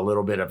selling a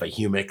little bit of a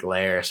humic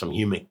layer, some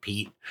humic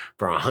peat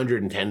for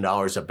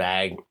 $110 a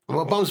bag.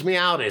 What bums me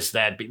out is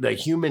that the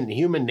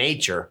human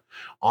nature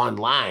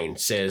online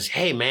says,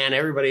 hey, man,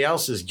 everybody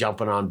else is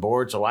jumping on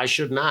board, so why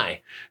shouldn't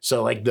I?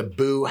 So like the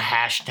boo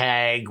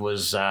hashtag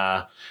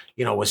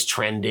was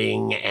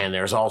trending, and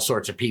there's all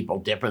sorts of people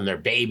dipping their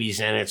babies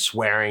in it,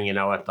 swearing,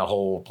 at the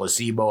whole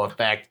placebo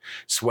effect,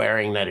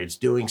 swearing that it's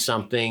doing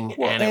something.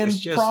 Well, and it was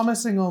just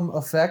promising them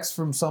effects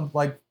from some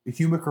like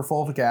humic or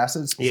fulvic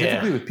acid,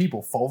 specifically with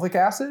people, fulvic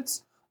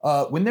acids.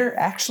 When they're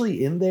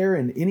actually in there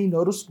in any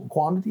noticeable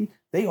quantity,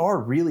 they are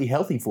really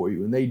healthy for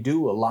you. And they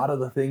do a lot of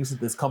the things that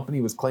this company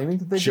was claiming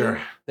that they do.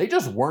 They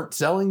just weren't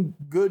selling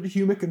good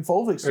humic and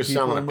fulvics. They're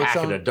selling a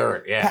packet of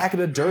dirt. Yeah. Packet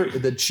of dirt,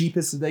 the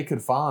cheapest that they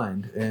could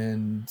find,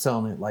 and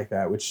selling it like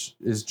that, which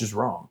is just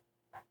wrong.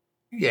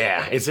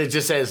 Yeah, it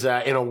just says,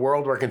 in a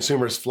world where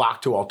consumers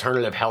flock to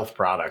alternative health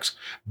products,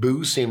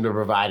 Boo seemed to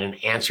provide an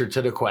answer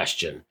to the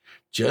question,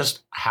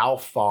 just how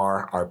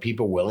far are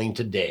people willing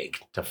to dig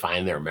to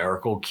find their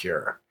miracle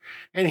cure?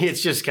 And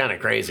it's just kind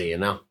of crazy,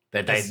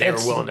 that they were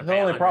willing to pay.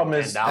 The only problem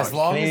is, $110. As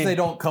long as they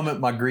don't come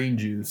at my green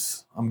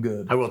juice, I'm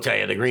good. I will tell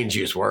you, the green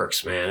juice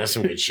works, man. That's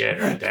some good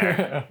shit right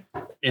there.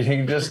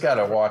 you just got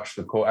to watch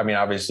the quote. I mean,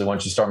 obviously,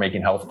 once you start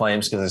making health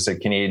claims, because I said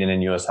Canadian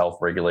and U.S. health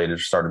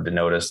regulators started to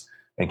notice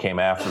and came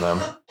after them.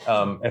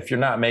 If you're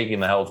not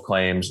making the health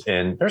claims,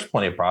 and there's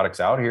plenty of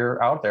products out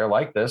there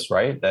like this,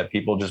 right, that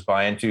people just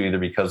buy into either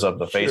because of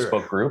the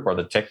Facebook group or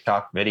the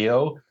TikTok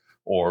video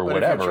or but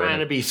whatever. If you're trying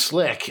to be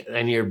slick,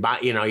 and you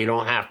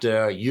don't have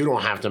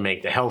to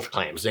make the health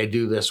claims. They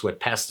do this with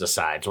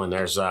pesticides when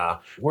there's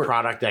a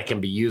product that can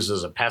be used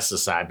as a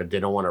pesticide, but they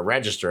don't want to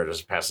register it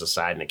as a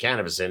pesticide in the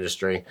cannabis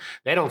industry.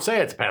 They don't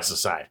say it's a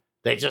pesticide.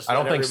 They just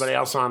let everybody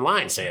else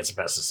online say it's a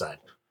pesticide.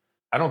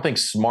 I don't think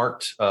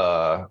smart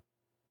water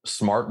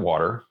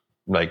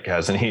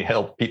has any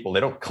help people. They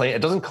don't claim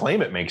it. Doesn't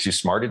claim it makes you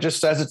smart. It just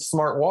says it's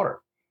smart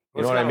water.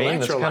 You know what I mean?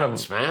 That's kind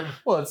of, man.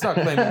 Well, it's not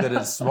claiming that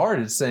it's smart.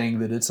 It's saying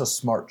that it's a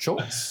smart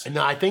choice.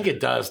 No, I think it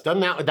does.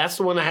 That's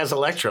the one that has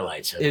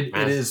electrolytes in it.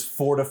 It is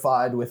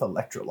fortified with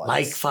electrolytes.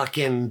 Like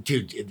fucking,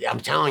 dude, I'm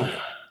telling you,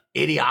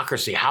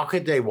 Idiocracy. How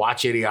could they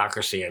watch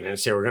Idiocracy and then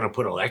say, we're going to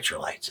put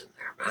electrolytes in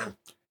there, man?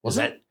 Was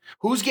that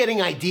Who's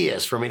getting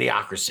ideas from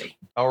Idiocracy?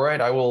 All right,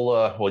 I will.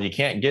 Well, you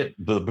can't get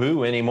the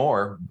boo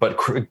anymore, but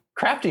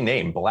crafty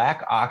name,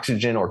 Black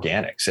Oxygen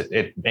Organics.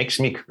 It makes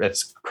me.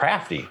 It's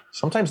crafty.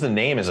 Sometimes the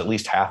name is at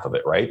least half of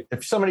it, right?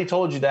 If somebody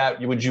told you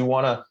that, would you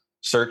want to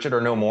search it or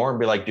know more and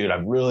be like, dude,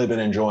 I've really been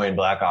enjoying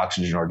Black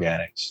Oxygen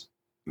Organics.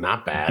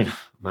 Not bad.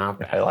 Not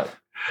bad. I like.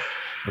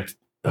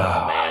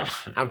 Oh man,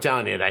 I'm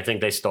telling you, I think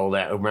they stole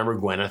that. Remember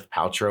Gwyneth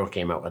Paltrow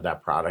came out with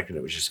that product, and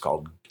it was just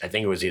called. I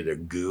think it was either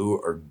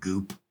Goo or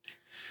Goop,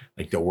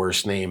 like the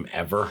worst name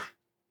ever.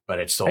 But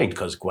it's sold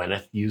because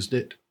Gwyneth used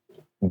it.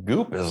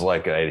 Goop is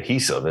like an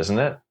adhesive, isn't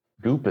it?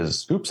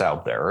 Goop's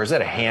out there, or is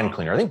that a hand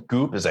cleaner? I think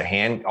Goop is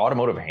a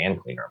automotive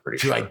hand cleaner. I'm pretty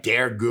sure. Do I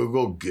dare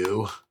Google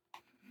Goo?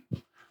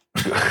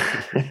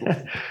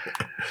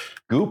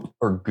 Goop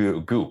or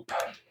Goop?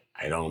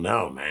 I don't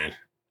know, man.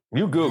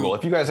 You Google.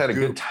 If you guys had a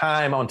good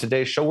time on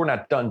today's show, we're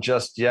not done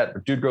just yet.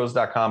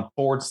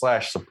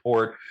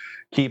 dudegrows.com/support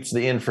keeps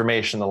the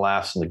information, the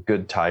laughs, and the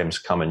good times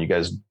coming. You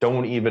guys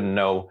don't even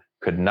know.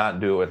 Could not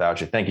do it without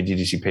you. Thank you,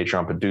 DGC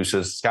Patreon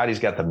producers. Scotty's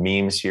got the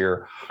memes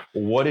here.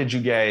 What did you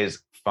guys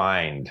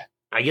find?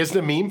 I guess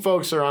the meme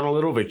folks are on a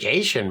little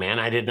vacation, man.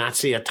 I did not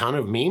see a ton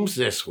of memes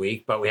this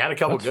week, but we had a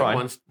couple good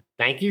ones.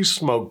 Thank you,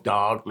 Smoke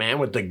Dog, man,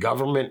 with the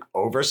government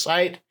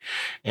oversight.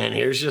 And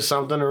here's just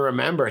something to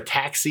remember.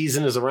 Tax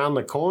season is around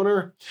the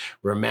corner.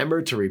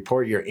 Remember to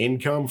report your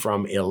income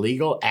from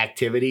illegal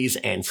activities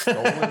and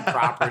stolen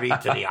property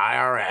to the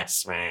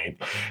IRS, man.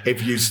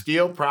 If you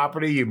steal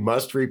property, you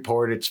must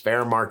report its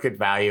fair market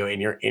value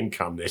in your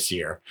income this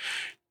year.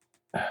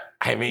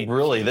 I mean,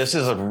 really, this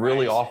is a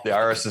really off the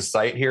IRS's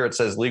site here. It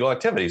says legal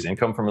activities,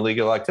 income from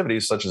illegal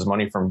activities, such as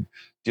money from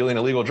dealing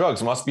illegal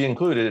drugs, must be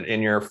included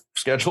in your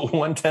Schedule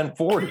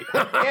 11040.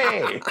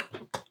 Yay!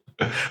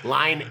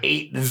 Line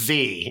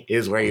 8Z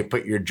is where you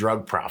put your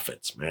drug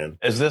profits, man.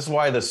 Is this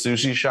why the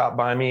sushi shop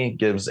by me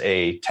gives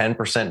a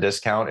 10%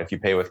 discount if you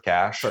pay with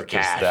cash? For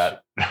cash.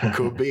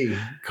 Could be.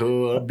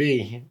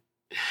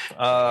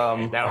 All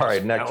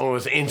right, next. That one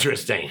was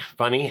interesting,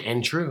 funny,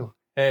 and true.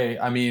 Hey,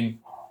 I mean,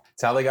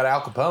 it's how they got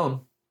Al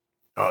Capone.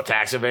 Oh,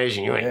 tax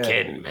evasion. You ain't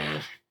kidding,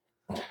 man.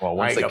 Well,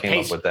 once they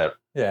came up with that.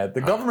 Yeah,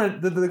 the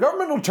government the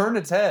government will turn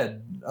its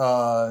head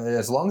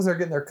as long as they're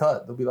getting their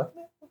cut. They'll be like,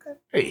 okay.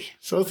 Hey,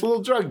 so it's a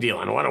little drug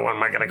dealing. What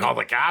am I going to call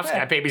the cops? Yeah.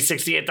 Guy paid me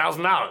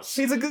 $68,000.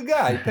 He's a good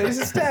guy. He pays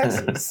his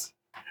taxes.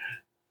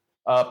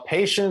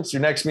 Patience,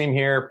 your next meme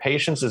here.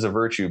 Patience is a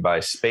virtue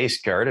by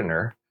Space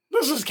Gardener.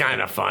 This is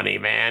kind of funny,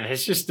 man.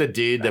 It's just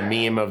the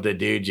meme of the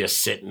dude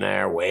just sitting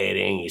there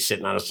waiting. He's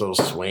sitting on his little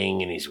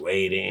swing and he's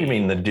waiting. You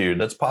mean the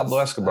dude? That's Pablo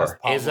Escobar.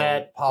 Is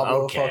that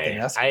Pablo okay? fucking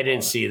Escobar. I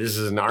didn't see. This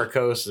is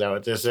Narcos. Is that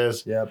what this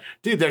is? Yep.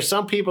 Dude, there's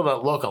some people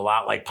that look a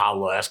lot like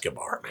Pablo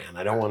Escobar, man.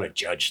 I don't want to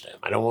judge them.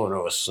 I don't want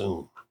to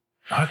assume.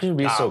 How can you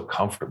be so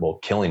comfortable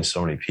killing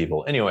so many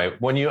people? Anyway,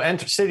 when you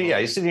enter city,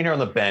 you're sitting here on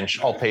the bench,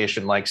 all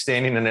patient, like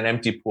standing in an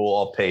empty pool,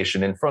 all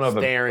patient, in front of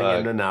staring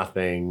into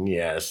nothing.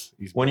 Yes.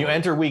 When you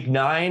enter week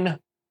 9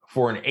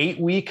 for an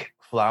 8-week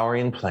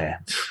flowering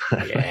plant.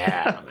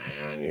 Yeah,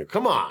 man.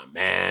 Come on,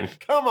 man.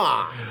 Come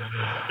on.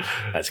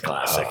 That's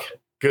classic.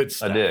 Good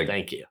stuff. I dig.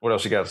 Thank you. What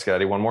else you got,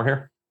 Scotty? One more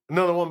here?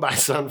 Another one by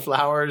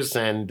Sunflowers.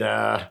 And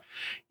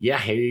yeah,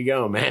 here you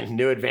go, man.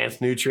 New Advanced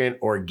Nutrient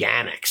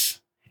Organics.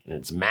 And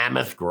it's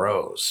Mammoth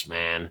Grows,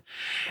 man.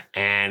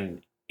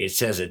 And it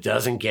says it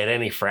doesn't get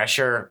any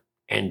fresher.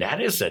 And that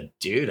is a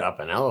dude up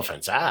an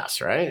elephant's ass,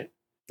 right?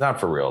 Not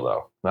for real,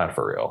 though. Not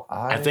for real.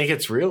 I think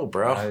it's real,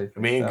 bro.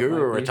 Me and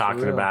Guru were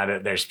talking about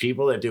it. There's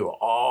people that do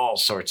all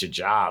sorts of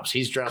jobs.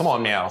 He's dressed. Come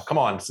on now. Come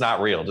on. It's not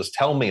real. Just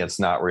tell me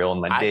it's not real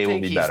and my day will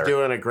be better. He's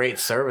doing a great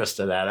service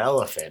to that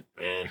elephant,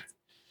 man.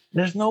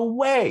 There's no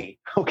way.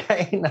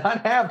 Okay.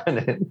 Not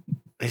happening.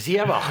 Does he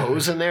have a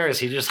hose in there? Is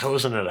he just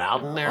hosing it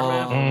out in there,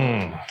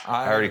 man?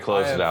 I already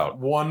closed it out.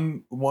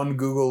 One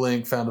Google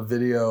link found a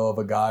video of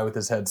a guy with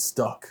his head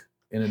stuck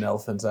in an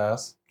elephant's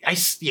ass.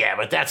 Yeah,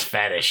 but that's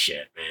fetish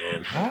shit,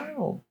 man.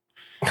 Oh.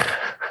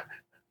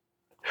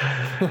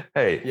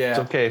 Hey, yeah. It's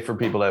okay for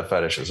people to have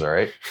fetishes, all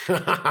right?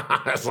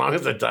 As long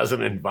as it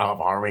doesn't involve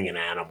harming an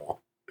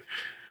animal.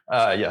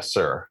 Yes,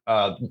 sir.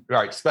 All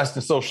right, best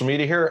in social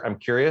media here. I'm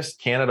curious.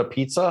 Canada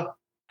Pizza.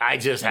 I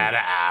just had to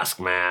ask,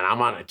 man.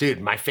 I'm on it.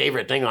 Dude, my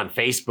favorite thing on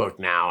Facebook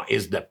now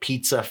is the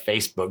pizza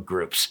Facebook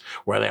groups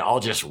where they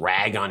all just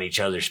rag on each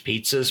other's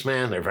pizzas,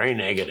 man. They're very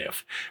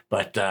negative.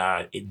 But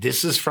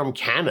this is from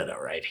Canada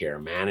right here,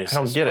 man. I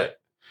don't get it.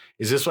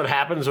 Is this what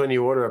happens when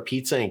you order a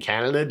pizza in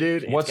Canada,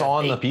 dude? What's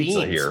on the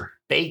pizza here?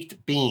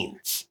 Baked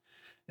beans.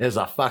 There's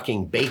a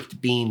fucking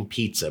baked bean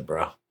pizza,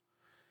 bro.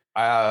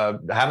 I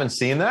haven't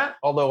seen that,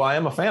 although I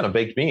am a fan of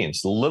baked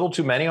beans. A little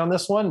too many on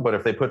this one, but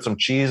if they put some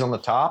cheese on the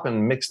top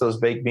and mix those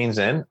baked beans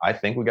in, I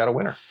think we got a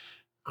winner.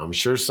 I'm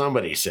sure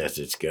somebody says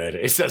it's good.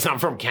 It says I'm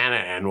from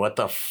Canada, and what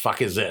the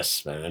fuck is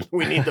this, man?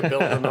 We need to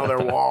build another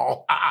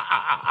wall.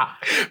 I'm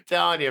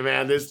telling you,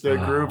 man, their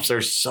groups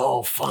are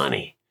so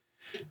funny.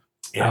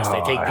 Yes,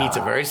 they take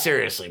pizza very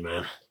seriously,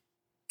 man.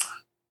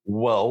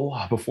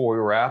 Well, before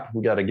we wrap,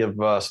 we got to give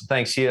some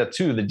thanks here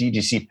to the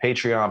DGC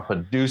Patreon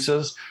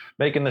producers.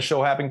 making the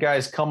show happen,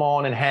 guys. Come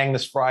on and hang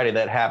this Friday.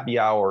 That happy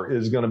hour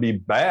is going to be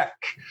back.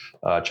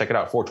 Check it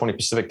out, 4:20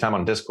 Pacific time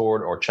on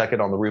Discord, or check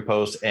it on the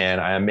repost. And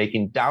I am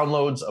making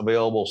downloads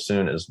available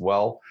soon as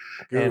well.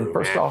 And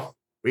first off,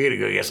 we gotta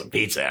go get some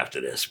pizza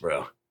after this,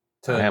 bro.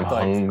 To I am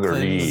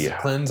hungry.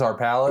 Cleanse our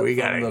palate. We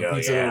gotta from the go.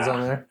 pizza that was on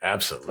Yeah, there.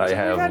 absolutely. I We've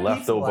have had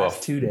pizza the leftover.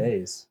 last 2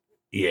 days.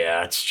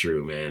 Yeah, it's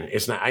true, man.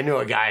 It's not. I know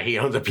a guy. He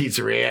owns a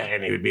pizzeria,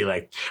 and he would be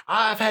like,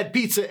 "I've had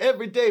pizza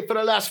every day for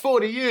the last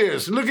 40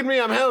 years. Look at me,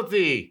 I'm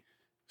healthy."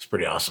 It's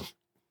pretty awesome.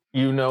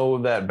 You know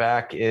that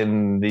back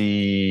in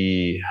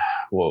the,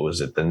 what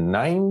was it, the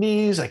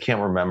 90s? I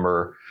can't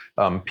remember.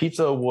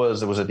 Pizza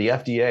was at the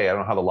FDA. I don't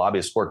know how the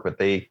lobbyists work, but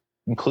they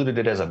included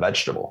it as a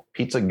vegetable.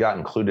 Pizza got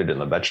included in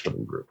the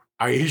vegetable group.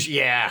 Are you?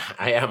 Yeah,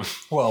 I am.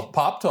 Well,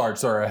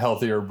 Pop-Tarts are a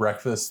healthier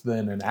breakfast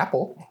than an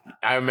apple.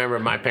 I remember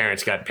my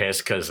parents got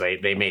pissed because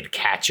they made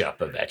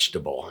ketchup a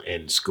vegetable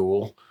in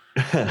school.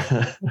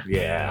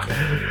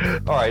 Yeah.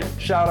 All right.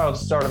 Shout out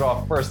started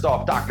off first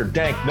off, Dr.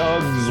 Dank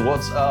Nugs.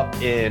 What's up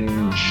in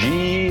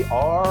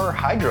GR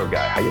Hydro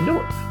Guy? How you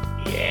doing?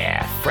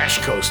 Yeah, Fresh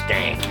Coast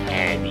Dank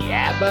and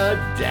Yabba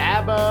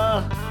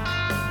Dabba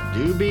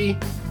Doobie.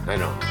 I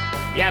know.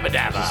 Yabba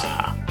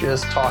Dabba.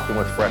 Just talking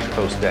with Fresh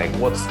Coast Dank.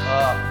 What's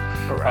up?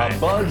 All right.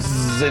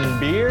 Buds and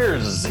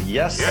beers.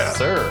 Yes, Yeah.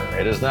 sir.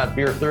 It is not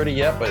beer 30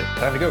 yet, but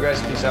time to go,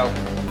 guys. Peace out.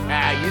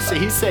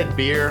 He said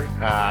beer.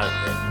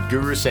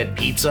 Guru said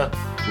pizza.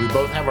 We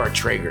both have our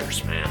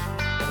Traegers, man.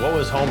 What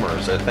was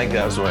Homer's? I think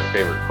that was my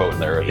favorite quote in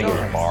there. I think it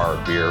was bar,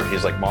 beer.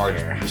 He's like,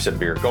 Marge, you said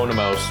beer. Going to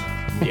Moe's.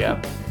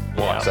 Yep.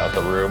 Walks out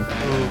the room.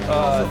 He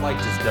also liked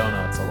his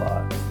donuts a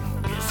lot.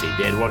 Yes, he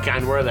did. What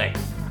kind were they?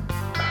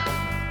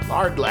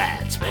 Lard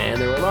lads, man.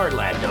 They were lard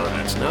lad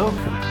donuts, no?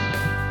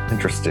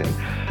 Interesting.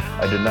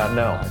 I did not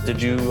know.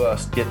 Did you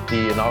get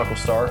the Nautical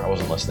Star? I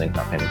wasn't listening,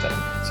 not paying attention.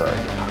 Sorry.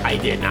 I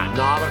did not.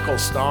 Nautical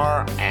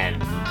Star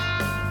and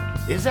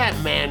is that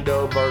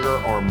Mando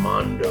Burger or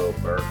Mondo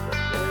Burger?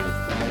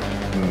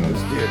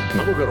 Dude, I'm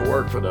gonna go to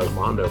work for those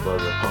Mondo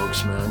Burger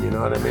punks, man. You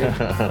know what I mean?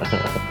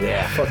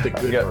 Yeah, fuck the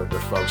good Yeah. burger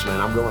folks, man.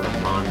 I'm going to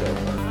Mondo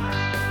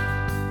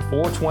Burger.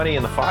 420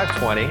 and the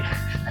 520.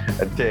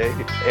 A dig.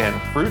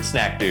 And Fruit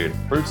Snack Dude.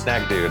 Fruit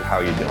Snack Dude, how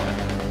you doing?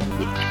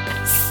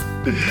 Yes.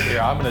 Here,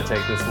 I'm going to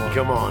take this one.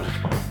 Come on.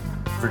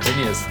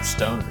 Virginia is for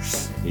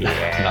stoners.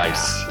 Yeah.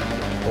 Nice.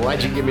 Well,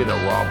 why'd you give me the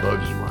raw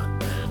boogie one?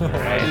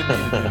 I didn't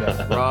mean to do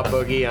that. Raw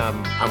boogie.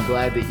 I'm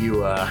glad that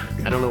you. I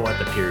don't know what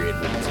the period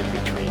means in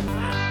between.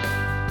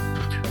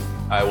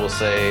 I will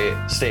say,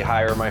 stay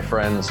higher, my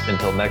friends.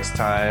 Until next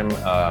time,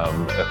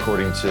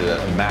 according to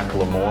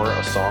Macklemore,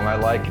 a song I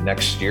like,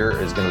 next year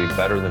is going to be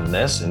better than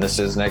this. And this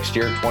is next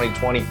year,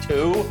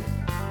 2022.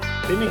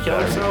 Didn't he kill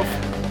himself?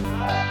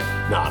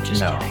 No, I'm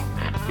just No. kidding.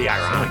 Be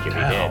ironic if he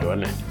did,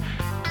 wouldn't it?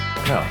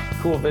 No,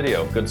 cool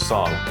video, good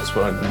song. That's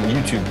what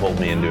YouTube pulled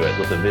me into it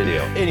with the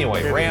video.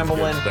 Anyway,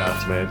 rambling. Good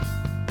stuff, man.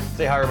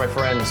 Stay higher, my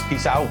friends.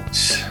 Peace out.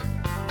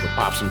 We'll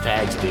pop some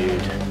tags,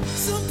 dude.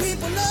 Some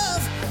people love